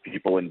and hit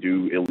people and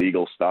do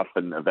illegal stuff,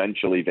 and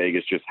eventually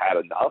Vegas just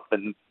had enough,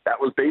 and that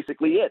was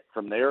basically it.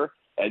 From there,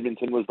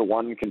 Edmonton was the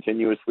one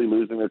continuously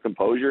losing their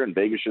composure, and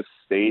Vegas just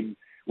stayed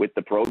with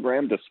the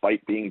program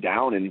despite being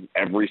down in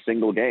every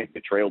single game. They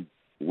trailed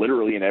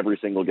literally in every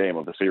single game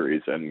of the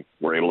series, and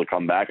were able to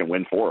come back and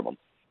win 4 of them.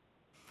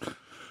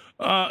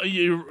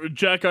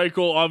 Jack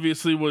Eichel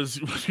obviously was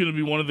going to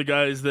be one of the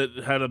guys that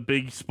had a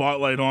big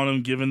spotlight on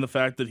him, given the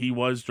fact that he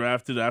was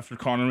drafted after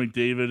Connor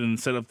McDavid and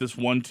set up this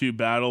 1-2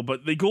 battle.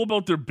 But they go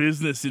about their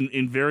business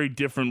in very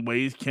different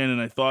ways, Ken, and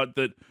I thought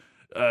that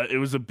it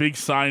was a big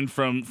sign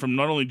from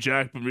not only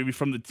Jack, but maybe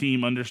from the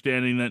team,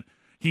 understanding that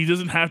he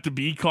doesn't have to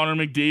be Connor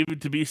McDavid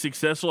to be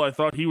successful. I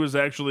thought he was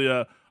actually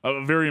a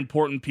very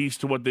important piece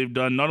to what they've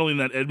done, not only in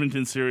that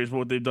Edmonton series, but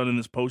what they've done in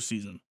this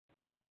postseason.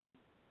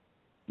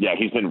 Yeah,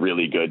 he's been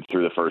really good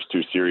through the first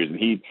 2 series, and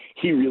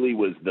he really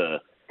was the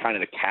kind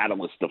of the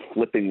catalyst of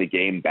flipping the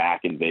game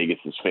back in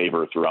Vegas's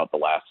favor throughout the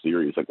last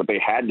series. Like, what they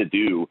had to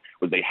do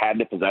was they had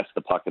to possess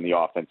the puck in the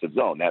offensive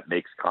zone. That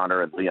makes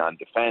Connor and Leon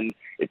defend.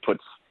 It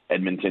puts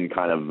Edmonton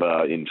kind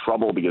of in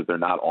trouble because they're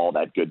not all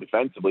that good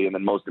defensively, and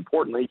then most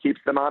importantly, it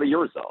keeps them out of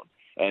your zone.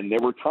 And there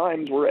were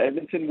times where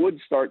Edmonton would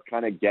start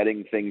kind of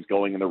getting things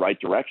going in the right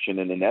direction,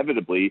 and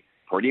inevitably,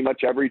 pretty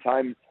much every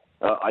time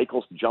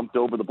Eichel jumped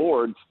over the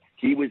boards,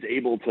 he was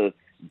able to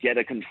get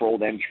a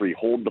controlled entry,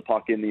 hold the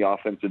puck in the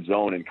offensive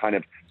zone, and kind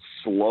of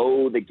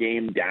slow the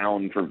game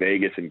down for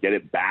Vegas and get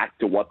it back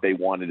to what they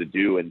wanted to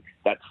do. And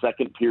that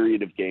second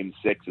period of Game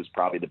 6 is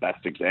probably the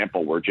best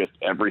example, where just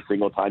every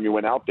single time you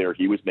went out there,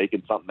 he was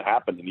making something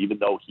happen. And even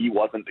though he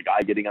wasn't the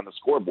guy getting on the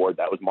scoreboard,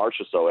 that was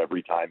Marchessault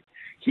every time,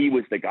 he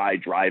was the guy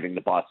driving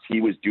the bus.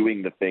 He was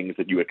doing the things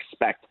that you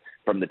expect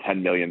from the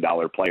 $10 million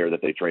player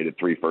that they traded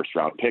 3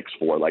 first-round picks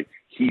for. Like,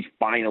 he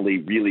finally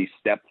really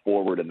stepped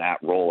forward in that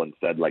role and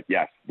said, like,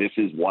 yes, this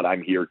is what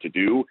I'm here to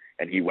do.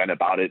 And he went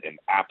about it and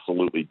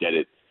absolutely did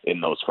it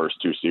in those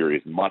first 2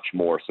 series, much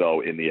more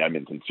so in the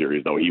Edmonton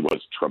series, though he was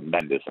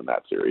tremendous in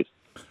that series.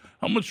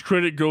 How much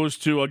credit goes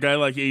to a guy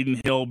like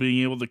Aiden Hill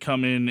being able to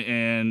come in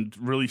and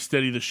really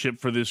steady the ship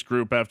for this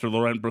group after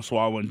Laurent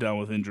Brossoit went down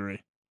with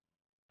injury?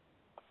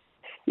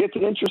 It's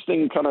an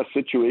interesting kind of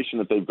situation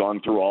that they've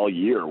gone through all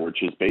year,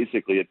 which is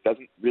basically it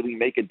doesn't really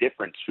make a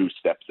difference who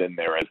steps in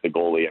there as the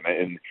goalie.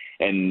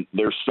 And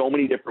there's so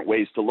many different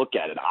ways to look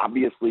at it.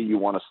 Obviously, you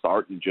want to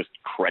start and just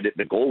credit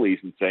the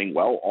goalies and saying,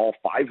 well, all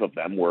 5 of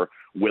them were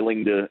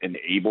willing to and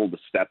able to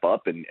step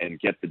up and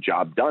get the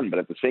job done. But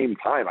at the same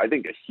time, I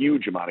think a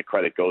huge amount of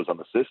credit goes on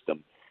the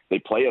system. They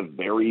play a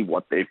very,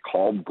 what they've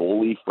called,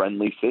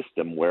 goalie-friendly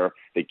system, where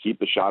they keep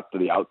the shots to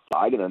the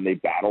outside and then they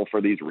battle for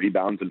these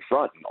rebounds in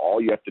front. And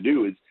all you have to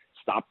do is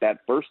stop that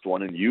first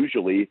one, and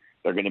usually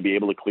they're going to be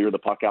able to clear the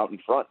puck out in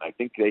front. I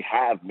think they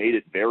have made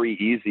it very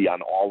easy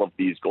on all of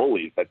these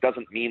goalies. That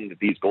doesn't mean that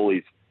these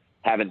goalies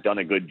haven't done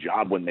a good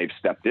job when they've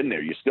stepped in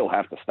there. You still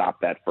have to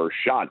stop that first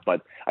shot.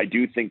 But I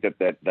do think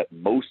that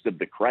most of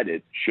the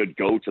credit should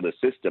go to the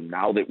system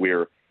now that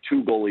we're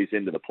 2 goalies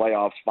into the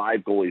playoffs, 5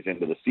 goalies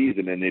into the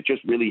season, and it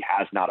just really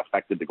has not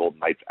affected the Golden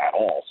Knights at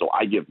all. So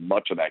I give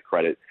much of that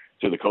credit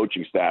to the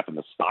coaching staff and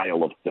the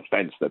style of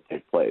defense that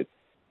they've played.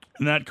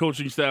 And that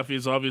coaching staff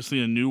is obviously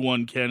a new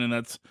one, Ken, and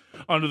that's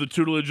under the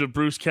tutelage of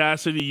Bruce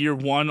Cassidy. Year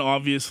 1,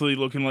 obviously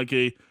looking like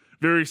a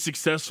very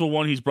successful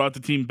one. He's brought the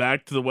team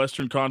back to the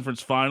Western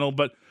Conference Final.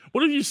 But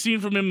what have you seen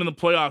from him in the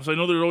playoffs? I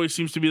know there always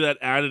seems to be that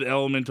added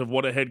element of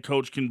what a head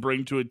coach can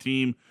bring to a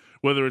team,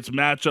 whether it's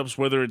matchups,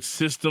 whether it's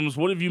systems.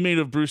 What have you made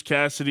of Bruce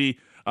Cassidy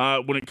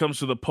when it comes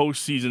to the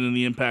postseason and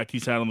the impact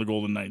he's had on the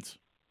Golden Knights?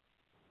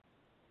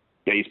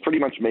 Yeah, he's pretty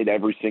much made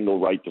every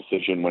single right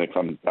decision when it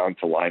comes down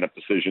to lineup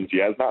decisions. He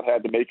has not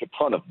had to make a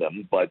ton of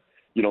them, but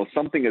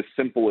something as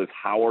simple as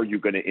how are you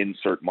going to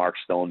insert Mark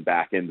Stone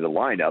back into the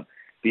lineup?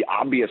 The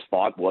obvious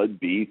thought would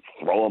be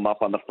throw him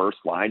up on the first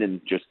line and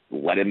just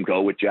let him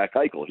go with Jack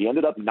Eichel. He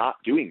ended up not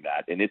doing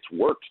that, and it's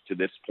worked to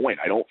this point.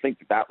 I don't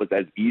think that was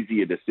as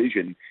easy a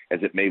decision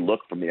as it may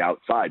look from the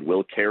outside.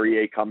 Will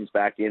Carrier comes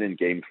back in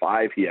Game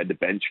 5. He had to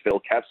bench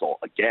Phil Kessel.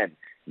 Again,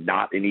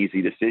 not an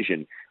easy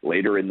decision.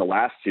 Later in the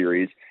last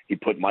series, he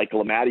put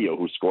Michael Amadio,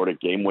 who scored a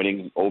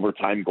game-winning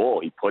overtime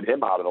goal. He put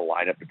him out of the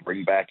lineup to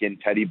bring back in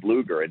Teddy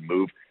Bluger and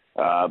move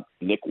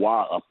Nick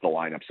Waugh up the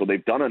lineup. So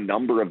they've done a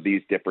number of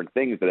these different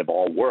things that have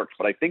all worked.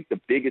 But I think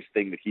the biggest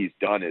thing that he's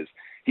done is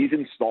he's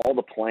installed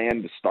a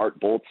plan to start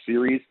both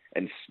series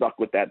and stuck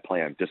with that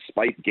plan.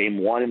 Despite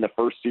Game 1 in the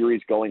first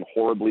series going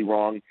horribly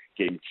wrong,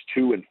 Games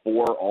 2 and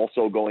 4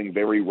 also going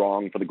very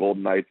wrong for the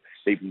Golden Knights,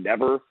 they've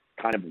never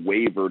kind of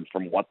wavered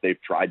from what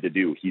they've tried to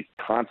do. He's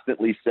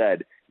constantly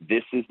said,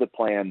 this is the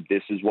plan,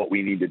 this is what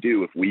we need to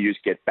do. If we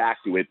just get back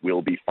to it,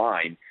 we'll be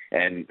fine.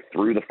 And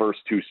through the first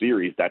 2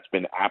 series, that's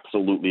been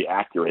absolutely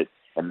accurate.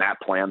 And that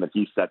plan that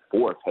he set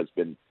forth has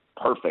been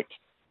perfect.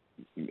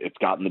 It's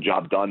gotten the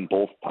job done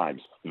both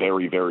times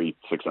very, very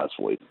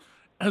successfully.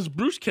 Has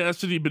Bruce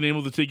Cassidy been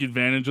able to take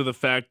advantage of the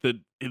fact that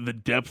the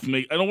depth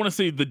I don't want to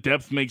say the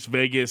depth makes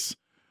Vegas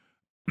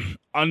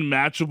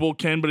unmatchable,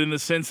 Ken, but in the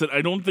sense that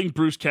I don't think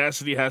Bruce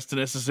Cassidy has to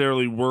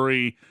necessarily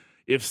worry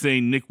if, say,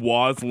 Nick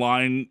Waugh's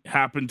line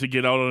happened to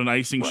get out on an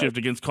icing shift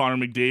against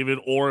Connor McDavid,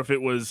 or if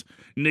it was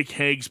Nick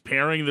Hague's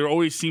pairing. There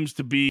always seems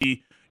to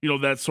be,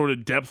 that sort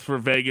of depth for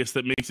Vegas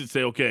that makes it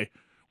say, okay,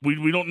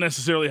 we don't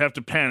necessarily have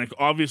to panic.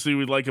 Obviously,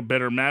 we'd like a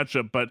better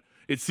matchup, but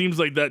it seems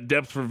like that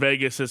depth for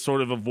Vegas has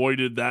sort of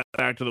avoided that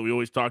factor that we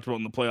always talked about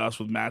in the playoffs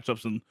with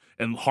matchups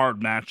and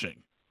hard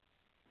matching.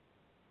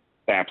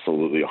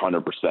 Absolutely,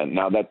 100%.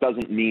 Now, that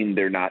doesn't mean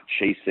they're not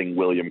chasing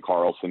William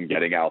Karlsson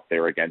getting out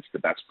there against the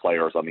best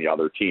players on the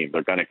other team.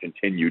 They're going to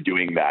continue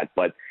doing that.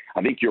 But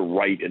I think you're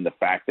right in the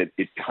fact that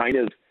it kind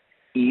of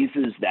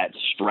eases that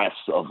stress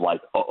of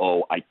like,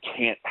 I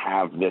can't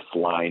have this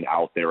line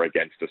out there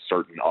against a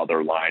certain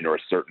other line or a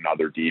certain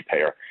other D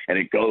pair. And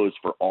it goes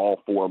for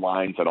all 4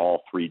 lines and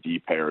all 3 D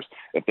pairs.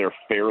 If they're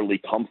fairly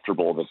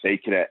comfortable that they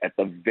can, at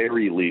the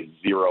very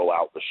least, zero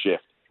out the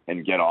shift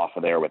and get off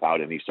of there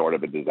without any sort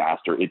of a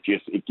disaster. It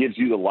gives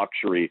you the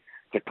luxury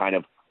to kind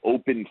of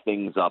open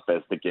things up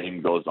as the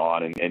game goes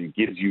on and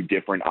gives you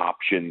different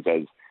options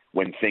as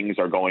when things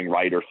are going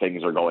right or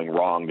things are going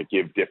wrong, to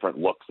give different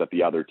looks at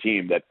the other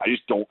team that I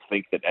just don't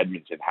think that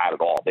Edmonton had at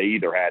all. They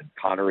either had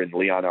Connor and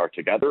Leon are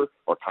together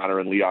or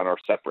Connor and Leon are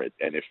separate.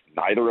 And if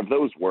neither of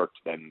those worked,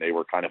 then they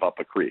were kind of up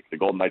a creek. The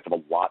Golden Knights have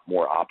a lot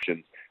more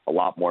options, a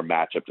lot more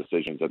matchup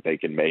decisions that they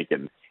can make.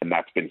 And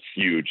that's been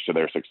huge to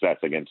their success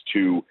against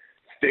 2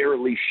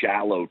 fairly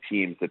shallow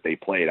teams that they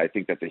played. I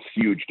think that's a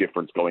huge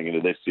difference going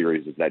into this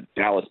series, is that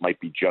Dallas might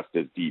be just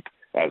as deep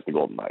as the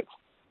Golden Knights.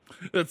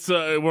 That's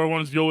where I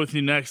wanted to go with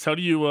you next. How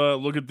do you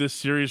look at this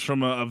series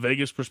from a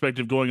Vegas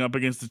perspective, going up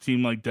against a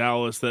team like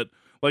Dallas that,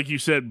 like you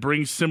said,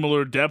 brings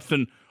similar depth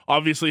and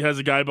obviously has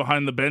a guy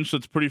behind the bench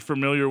that's pretty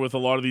familiar with a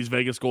lot of these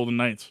Vegas Golden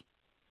Knights?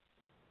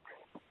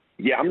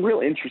 Yeah, I'm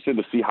real interested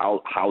to see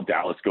how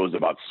Dallas goes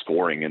about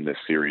scoring in this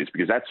series,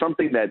 because that's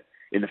something that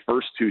in the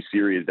first 2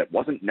 series that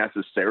wasn't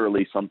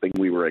necessarily something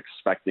we were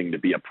expecting to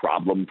be a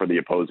problem for the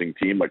opposing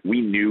team. Like,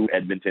 we knew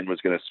Edmonton was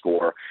going to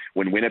score.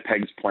 When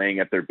Winnipeg's playing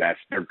at their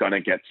best, they're going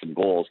to get some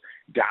goals.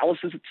 Dallas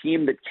is a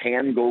team that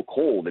can go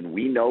cold, and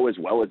we know as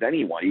well as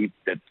anyone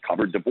that's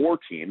covered DeBoer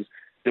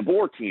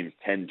teams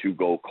tend to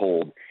go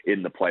cold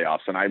in the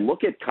playoffs. And I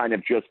look at kind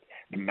of just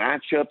the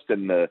matchups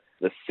and the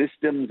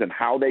systems and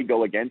how they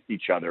go against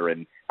each other.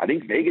 And I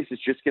think Vegas is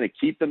just going to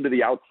keep them to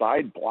the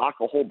outside, block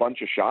a whole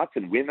bunch of shots,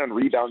 and win on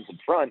rebounds in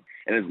front.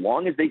 And as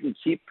long as they can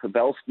keep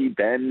Pavelski,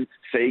 Ben,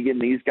 Sagan,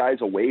 these guys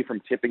away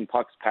from tipping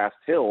pucks past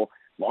Hill,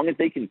 as long as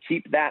they can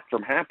keep that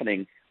from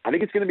happening, I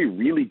think it's going to be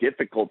really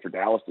difficult for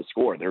Dallas to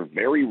score. They're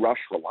very rush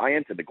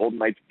reliant, and the Golden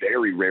Knights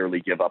very rarely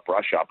give up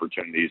rush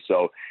opportunities.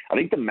 So I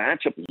think the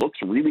matchup looks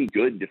really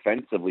good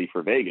defensively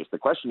for Vegas. The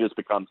question just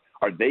becomes,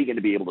 are they going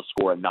to be able to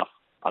score enough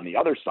on the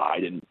other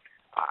side? And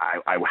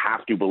I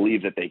have to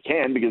believe that they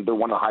can because they're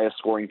one of the highest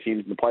scoring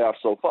teams in the playoffs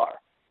so far.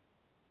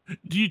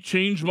 Do you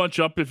change much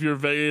up if you're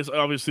Vegas?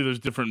 Obviously, there's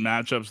different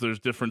matchups, there's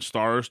different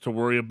stars to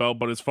worry about,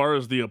 but as far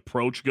as the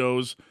approach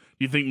goes, do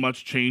you think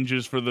much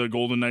changes for the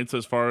Golden Knights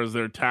as far as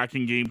their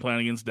attacking game plan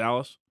against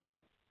Dallas?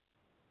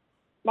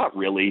 Not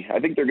really. I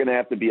think they're going to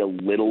have to be a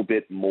little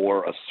bit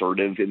more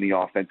assertive in the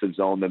offensive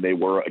zone than they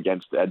were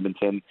against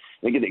Edmonton.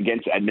 I think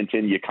against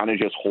Edmonton, you kind of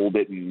just hold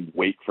it and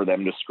wait for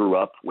them to screw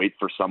up, wait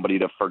for somebody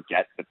to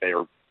forget that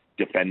they're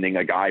defending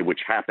a guy, which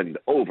happened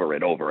over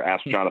and over.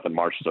 Ask Jonathan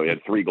Marchessault. He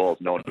had 3 goals.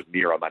 No one was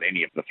near him on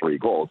any of the 3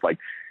 goals. Like,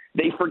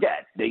 they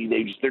forget.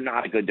 They're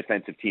not a good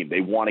defensive team.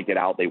 They want to get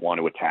out. They want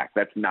to attack.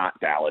 That's not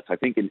Dallas. I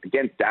think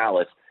against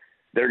Dallas,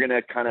 they're going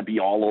to kind of be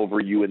all over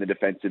you in the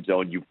defensive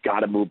zone. You've got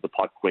to move the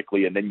puck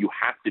quickly, and then you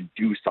have to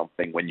do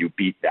something when you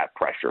beat that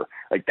pressure.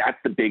 Like, that's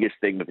the biggest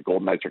thing that the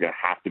Golden Knights are going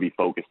to have to be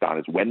focused on,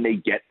 is when they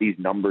get these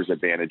numbers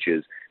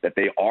advantages, that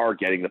they are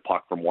getting the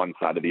puck from one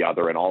side to the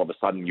other, and all of a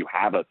sudden you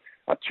have a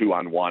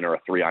 2-on-1 or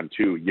a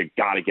 3-on-2. You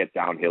got to get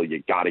downhill.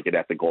 You got to get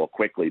at the goal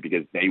quickly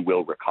because they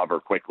will recover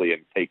quickly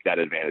and take that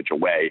advantage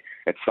away.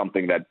 It's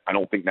something that I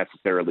don't think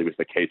necessarily was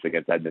the case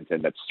against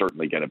Edmonton. That's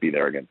certainly going to be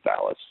there against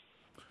Dallas.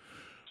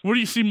 Where do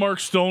you see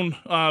Mark Stone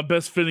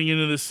best fitting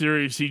into this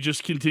series? He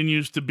just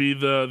continues to be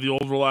the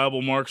old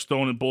reliable Mark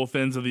Stone at both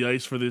ends of the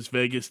ice for this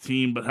Vegas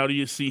team, but how do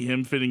you see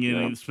him fitting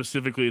in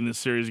specifically in this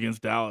series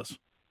against Dallas?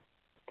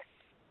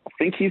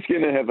 I think he's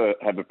going to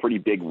have a pretty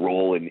big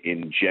role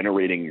in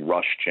generating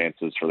rush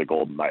chances for the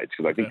Golden Knights,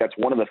 because I think that's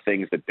one of the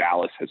things that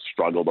Dallas has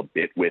struggled a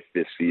bit with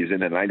this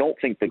season, and I don't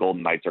think the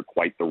Golden Knights are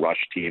quite the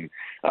rush team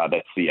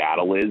that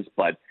Seattle is,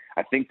 but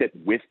I think that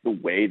with the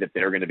way that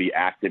they're going to be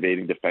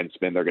activating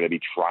defensemen, they're going to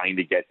be trying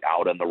to get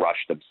out on the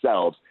rush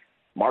themselves.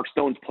 Mark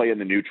Stone's play in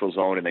the neutral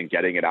zone and then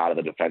getting it out of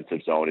the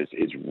defensive zone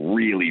is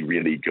really,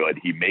 really good.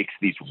 He makes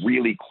these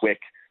really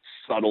quick,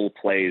 subtle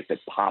plays that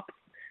pop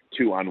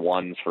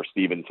 2-on-1s for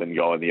Stevenson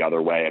going the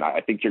other way. And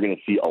I think you're going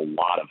to see a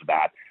lot of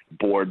that.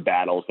 Board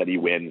battles that he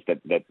wins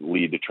that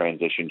lead to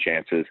transition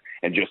chances,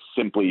 and just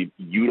simply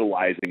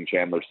utilizing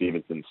Chandler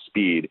Stevenson's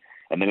speed.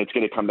 And then it's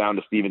going to come down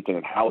to Stevenson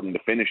and Howden to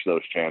finish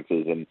those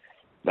chances. And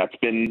that's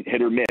been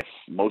hit or miss.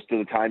 Most of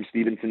the time,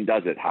 Stevenson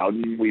does it.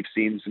 Howden, we've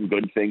seen some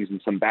good things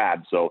and some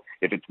bad. So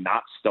if it's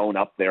not Stone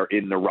up there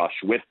in the rush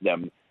with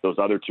them, those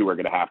other two are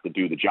going to have to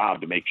do the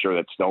job to make sure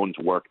that Stone's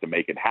work to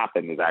make it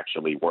happen is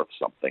actually worth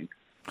something.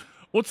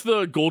 What's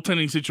the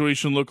goaltending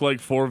situation look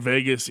like for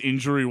Vegas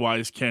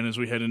injury-wise, Ken, as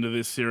we head into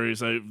this series?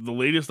 The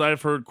latest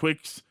I've heard,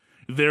 Quick's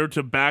there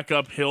to back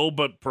up Hill,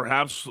 but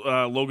perhaps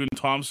Logan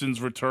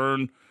Thompson's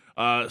return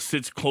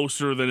sits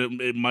closer than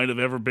it might have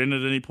ever been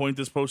at any point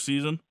this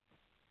postseason?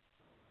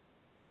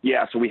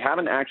 Yeah, so we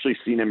haven't actually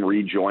seen him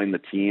rejoin the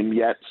team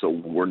yet, so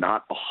we're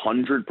not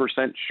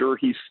 100% sure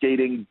he's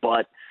skating,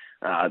 but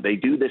they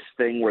do this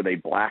thing where they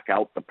black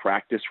out the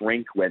practice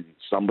rink when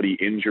somebody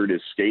injured is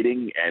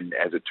skating, and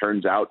as it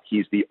turns out,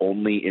 he's the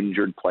only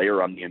injured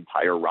player on the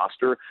entire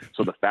roster.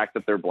 So the fact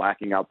that they're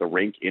blacking out the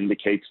rink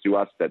indicates to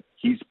us that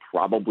he's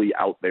probably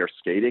out there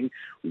skating.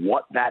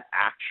 What that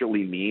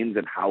actually means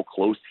and how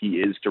close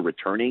he is to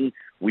returning,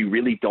 we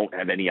really don't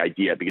have any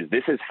idea, because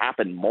this has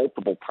happened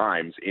multiple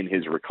times in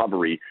his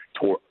recovery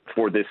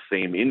for this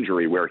same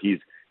injury, where he's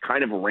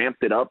kind of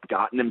ramped it up,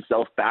 gotten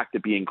himself back to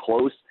being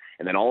close,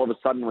 and then all of a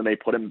sudden when they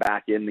put him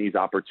back in these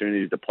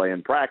opportunities to play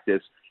in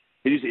practice,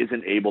 he just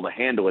isn't able to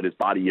handle it. His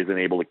body isn't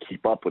able to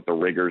keep up with the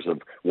rigors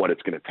of what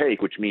it's going to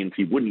take, which means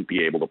he wouldn't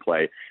be able to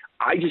play.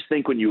 I just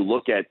think when you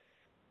look at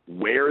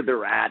where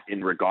they're at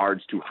in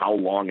regards to how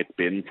long it's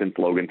been since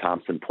Logan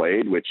Thompson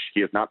played, which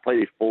he has not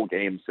played a full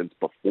game since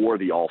before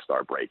the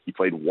All-Star break. He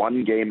played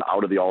one game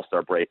out of the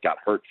All-Star break, got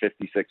hurt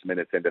 56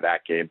 minutes into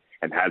that game,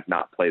 and has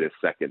not played a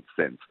second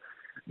since.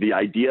 The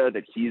idea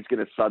that he's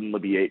going to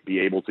suddenly be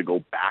able to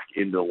go back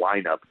into the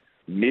lineup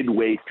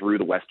midway through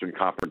the Western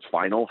Conference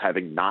Final,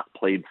 having not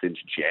played since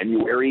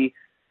January,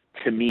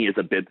 to me is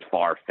a bit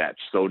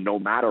far-fetched. So no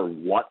matter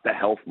what the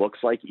health looks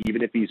like,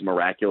 even if he's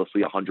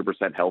miraculously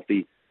 100%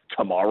 healthy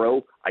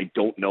tomorrow, I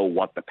don't know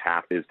what the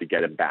path is to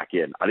get him back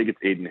in. I think it's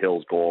Aiden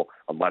Hill's goal,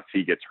 unless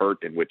he gets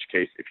hurt, in which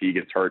case, if he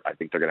gets hurt, I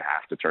think they're going to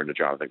have to turn to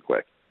Jonathan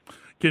Quick.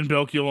 Ken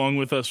Belke along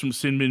with us from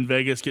Sinbin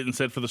Vegas, getting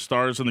set for the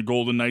Stars and the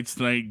Golden Knights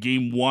tonight.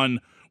 Game 1,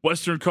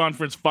 Western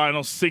Conference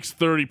Final,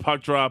 6:30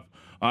 puck drop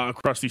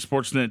across the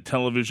Sportsnet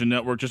television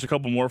network. Just a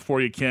couple more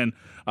for you, Ken.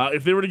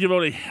 If they were to give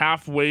out a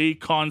halfway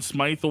Conn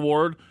Smythe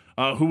Award,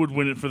 who would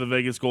win it for the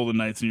Vegas Golden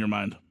Knights in your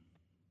mind?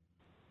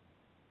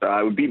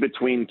 It would be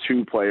between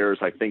two players.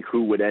 I think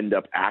who would end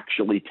up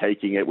actually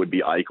taking it would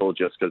be Eichel,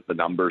 just because the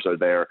numbers are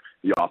there,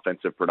 the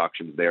offensive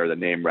production's there, the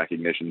name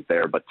recognition's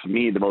there. But to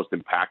me, the most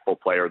impactful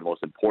player, the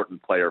most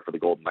important player for the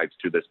Golden Knights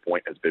to this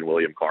point has been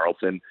William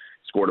Karlsson.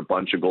 Scored a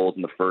bunch of goals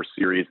in the first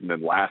series, and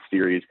then last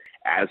series,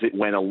 as it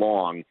went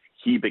along,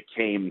 he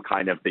became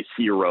kind of the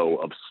hero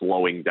of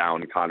slowing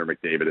down Connor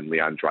McDavid and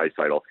Leon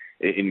Draisaitl.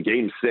 In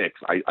Game 6,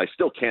 I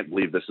still can't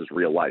believe this is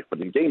real life,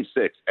 but in Game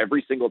 6,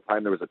 every single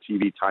time there was a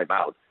TV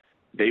timeout,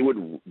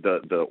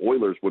 the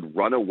Oilers would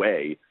run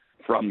away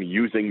from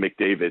using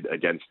McDavid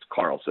against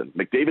Carlson.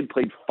 McDavid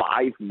played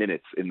 5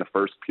 minutes in the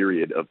first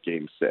period of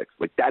Game 6.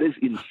 Like, that is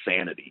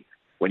insanity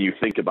when you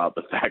think about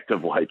the fact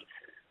of, like,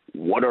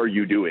 what are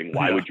you doing?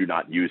 Why would you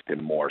not use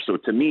him more? So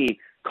to me,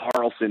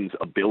 Carlson's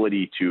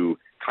ability to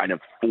kind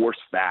of force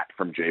that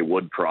from Jay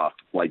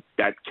Woodcroft, like,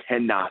 that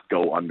cannot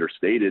go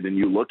understated. And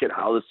you look at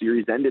how the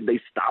series ended, they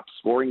stopped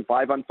scoring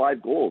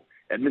 5-on-5 goals.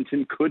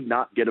 Edmonton could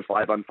not get a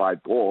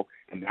 5-on-5 goal,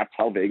 and that's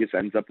how Vegas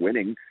ends up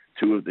winning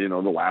two of the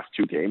last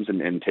two games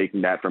and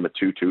taking that from a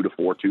 2-2 to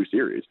 4-2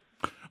 series.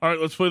 All right,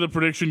 let's play the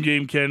prediction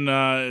game, Ken.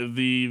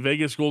 The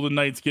Vegas Golden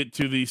Knights get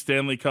to the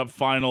Stanley Cup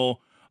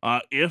final.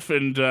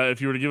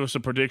 If you were to give us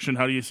a prediction,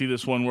 how do you see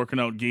this one working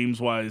out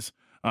games-wise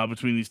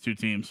between these two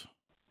teams?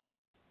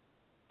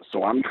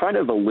 So I'm kind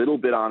of a little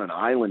bit on an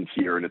island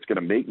here, and it's going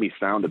to make me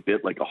sound a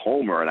bit like a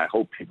homer, and I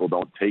hope people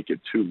don't take it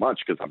too much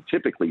because I'm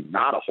typically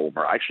not a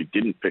homer. I actually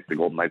didn't pick the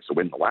Golden Knights to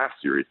win the last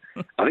series.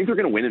 I think they're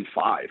going to win in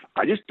 5.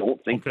 I just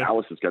don't think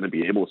Dallas is going to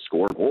be able to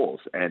score goals.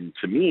 And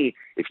to me,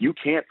 if you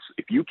can't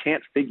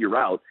figure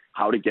out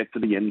how to get to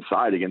the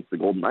inside against the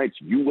Golden Knights,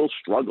 you will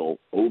struggle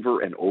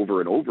over and over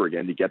and over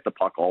again to get the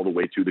puck all the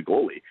way to the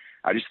goalie.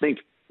 I just think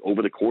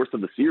over the course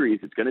of the series,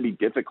 it's going to be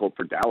difficult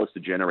for Dallas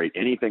to generate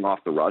anything off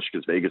the rush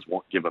because Vegas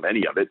won't give them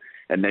any of it.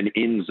 And then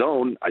in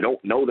zone, I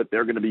don't know that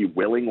they're going to be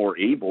willing or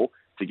able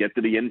to get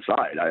to the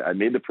inside. I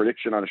made the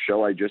prediction on a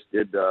show I just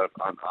did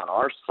on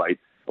our site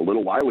a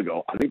little while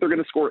ago. I think they're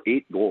going to score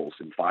 8 goals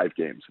in 5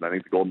 games, and I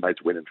think the Golden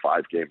Knights win in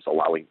 5 games,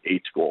 allowing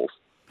 8 goals.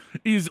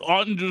 Is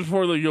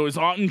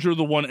Ottinger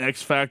the one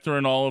X factor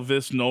in all of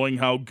this, knowing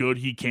how good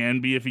he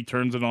can be if he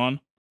turns it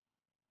on?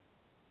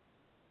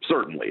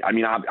 Certainly. I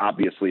mean,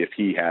 obviously, if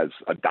he has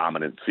a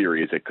dominant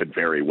series, it could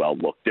very well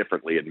look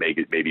differently, and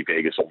maybe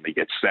Vegas only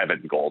gets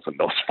 7 goals in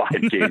those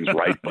 5 games,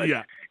 right? But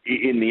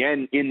in the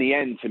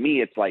end, to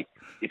me, it's like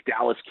if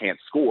Dallas can't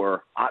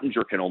score,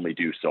 Ottinger can only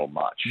do so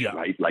much,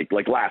 right?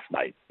 Like last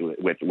night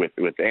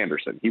with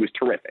Anderson, he was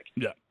terrific.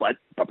 Yeah. But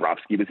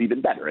Bobrovsky was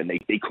even better, and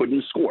they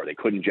couldn't score. They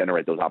couldn't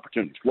generate those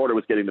opportunities. Florida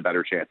was getting the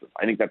better chances.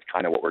 I think that's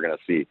kind of what we're going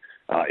to see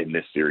in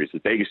this series.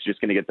 Vegas is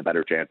just going to get the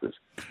better chances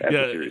as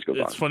the series goes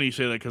on. It's funny you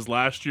say that because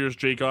last year's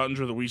Jake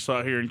Ottinger that we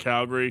saw here in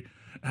Calgary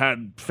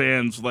had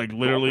fans like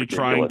literally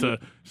trying to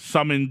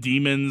summon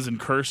demons and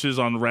curses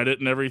on Reddit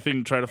and everything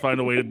to try to find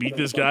a way to beat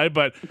this guy.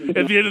 But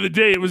at the end of the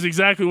day, it was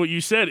exactly what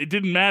you said. It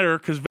didn't matter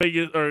because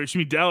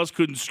Dallas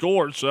couldn't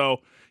score,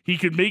 so he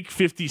could make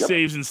 50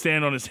 saves and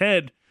stand on his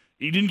head.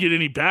 He didn't get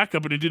any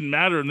backup, and it didn't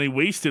matter. And they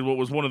wasted what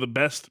was one of the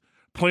best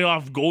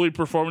playoff goalie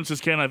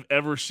performances, Ken, I've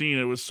ever seen.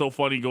 It was so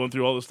funny going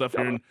through all the stuff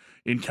here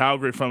in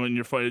Calgary from it.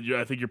 And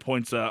I think your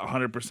point's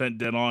 100%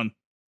 dead on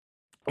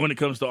when it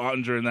comes to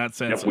Ottinger in that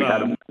sense.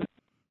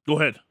 Go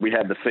ahead. We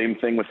had the same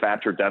thing with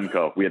Thatcher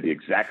Demko. We had the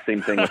exact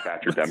same thing with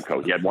Thatcher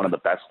Demko. He had one of the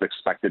best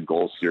expected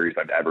goals series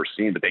I've ever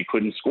seen, but they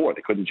couldn't score.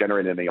 They couldn't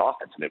generate any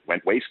offense, and it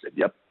went wasted.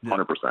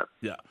 100%.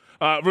 Yeah.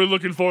 Really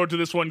looking forward to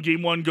this one.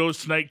 Game 1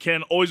 goes tonight.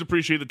 Ken, always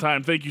appreciate the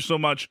time. Thank you so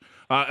much,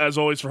 as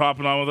always, for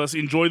hopping on with us.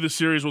 Enjoy the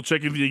series. We'll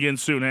check in with you again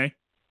soon, hey?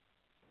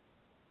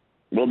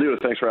 We'll do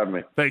it. Thanks for having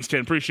me. Thanks,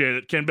 Ken. Appreciate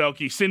it. Ken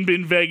Belke, Sin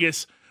Bin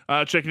Vegas,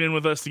 checking in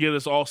with us to get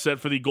us all set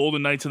for the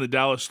Golden Knights and the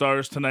Dallas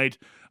Stars tonight.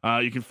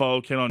 You can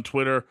follow Ken on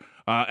Twitter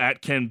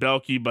at Ken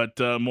Belke, but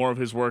more of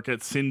his work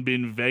at Sin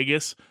Bin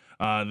Vegas.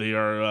 They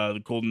are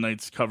the Golden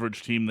Knights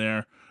coverage team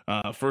there.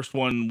 First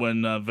one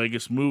when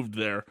Vegas moved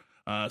there.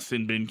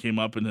 Sin Bin came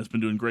up and has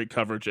been doing great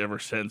coverage ever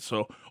since.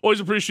 So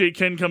always appreciate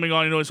Ken coming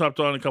on. You know, he's hopped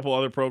on a couple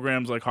other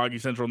programs like Hockey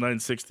Central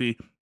 960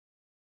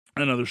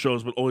 and other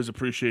shows, but always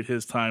appreciate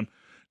his time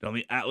down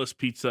the Atlas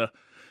Pizza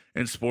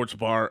and Sports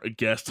Bar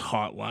guest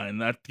hotline.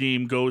 That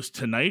game goes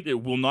tonight.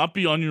 It will not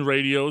be on your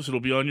radios.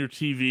 It'll be on your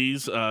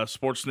TVs.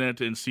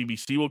 Sportsnet and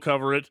CBC will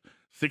cover it.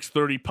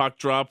 6:30 puck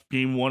drop,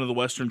 Game 1 of the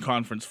Western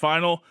Conference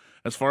Final.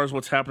 As far as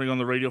what's happening on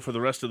the radio for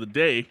the rest of the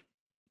day,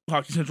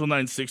 Hockey Central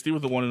 960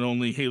 with the one and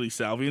only Haley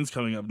Salvians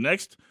coming up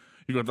next.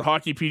 You got the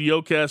Hockey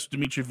PDO-cast with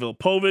Dmitry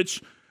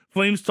Filipovich.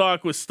 Flames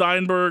Talk with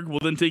Steinberg. We'll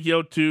then take you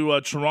out to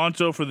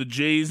Toronto for the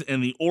Jays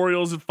and the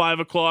Orioles at 5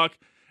 o'clock.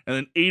 And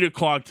then 8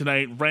 o'clock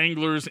tonight,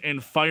 Wranglers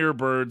and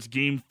Firebirds,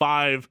 Game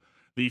 5,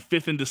 the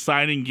 5th and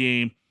deciding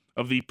game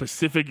of the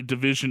Pacific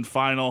Division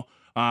Final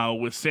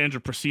with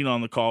Sandra Prasina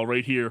on the call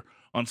right here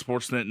on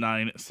Sportsnet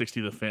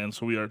 960 The Fan.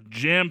 So we are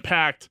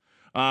jam-packed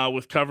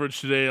with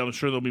coverage today. I'm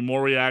sure there'll be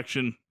more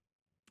reaction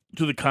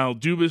to the Kyle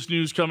Dubas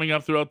news coming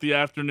up throughout the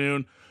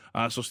afternoon.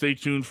 So stay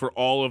tuned for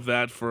all of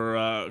that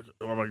for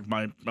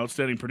my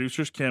outstanding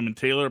producers, Cam and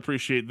Taylor.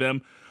 Appreciate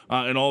them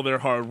and all their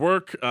hard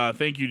work.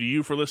 Thank you to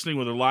you for listening,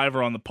 whether live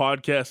or on the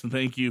podcast. And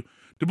thank you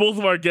to both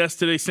of our guests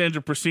today,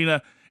 Sandra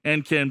Prasina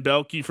and Ken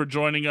Belke, for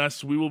joining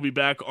us. We will be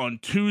back on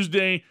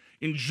Tuesday.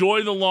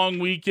 Enjoy the long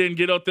weekend.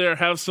 Get out there,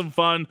 have some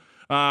fun,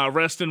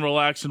 rest and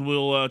relax, and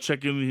we'll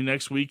check in with you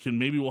next week, and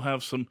maybe we'll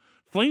have some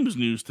Flames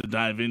news to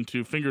dive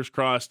into. Fingers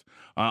crossed,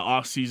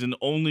 off-season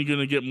only going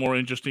to get more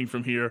interesting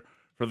from here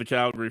for the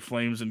Calgary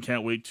Flames, and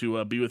can't wait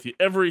to be with you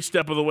every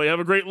step of the way. Have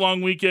a great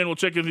long weekend. We'll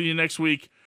check in with you next week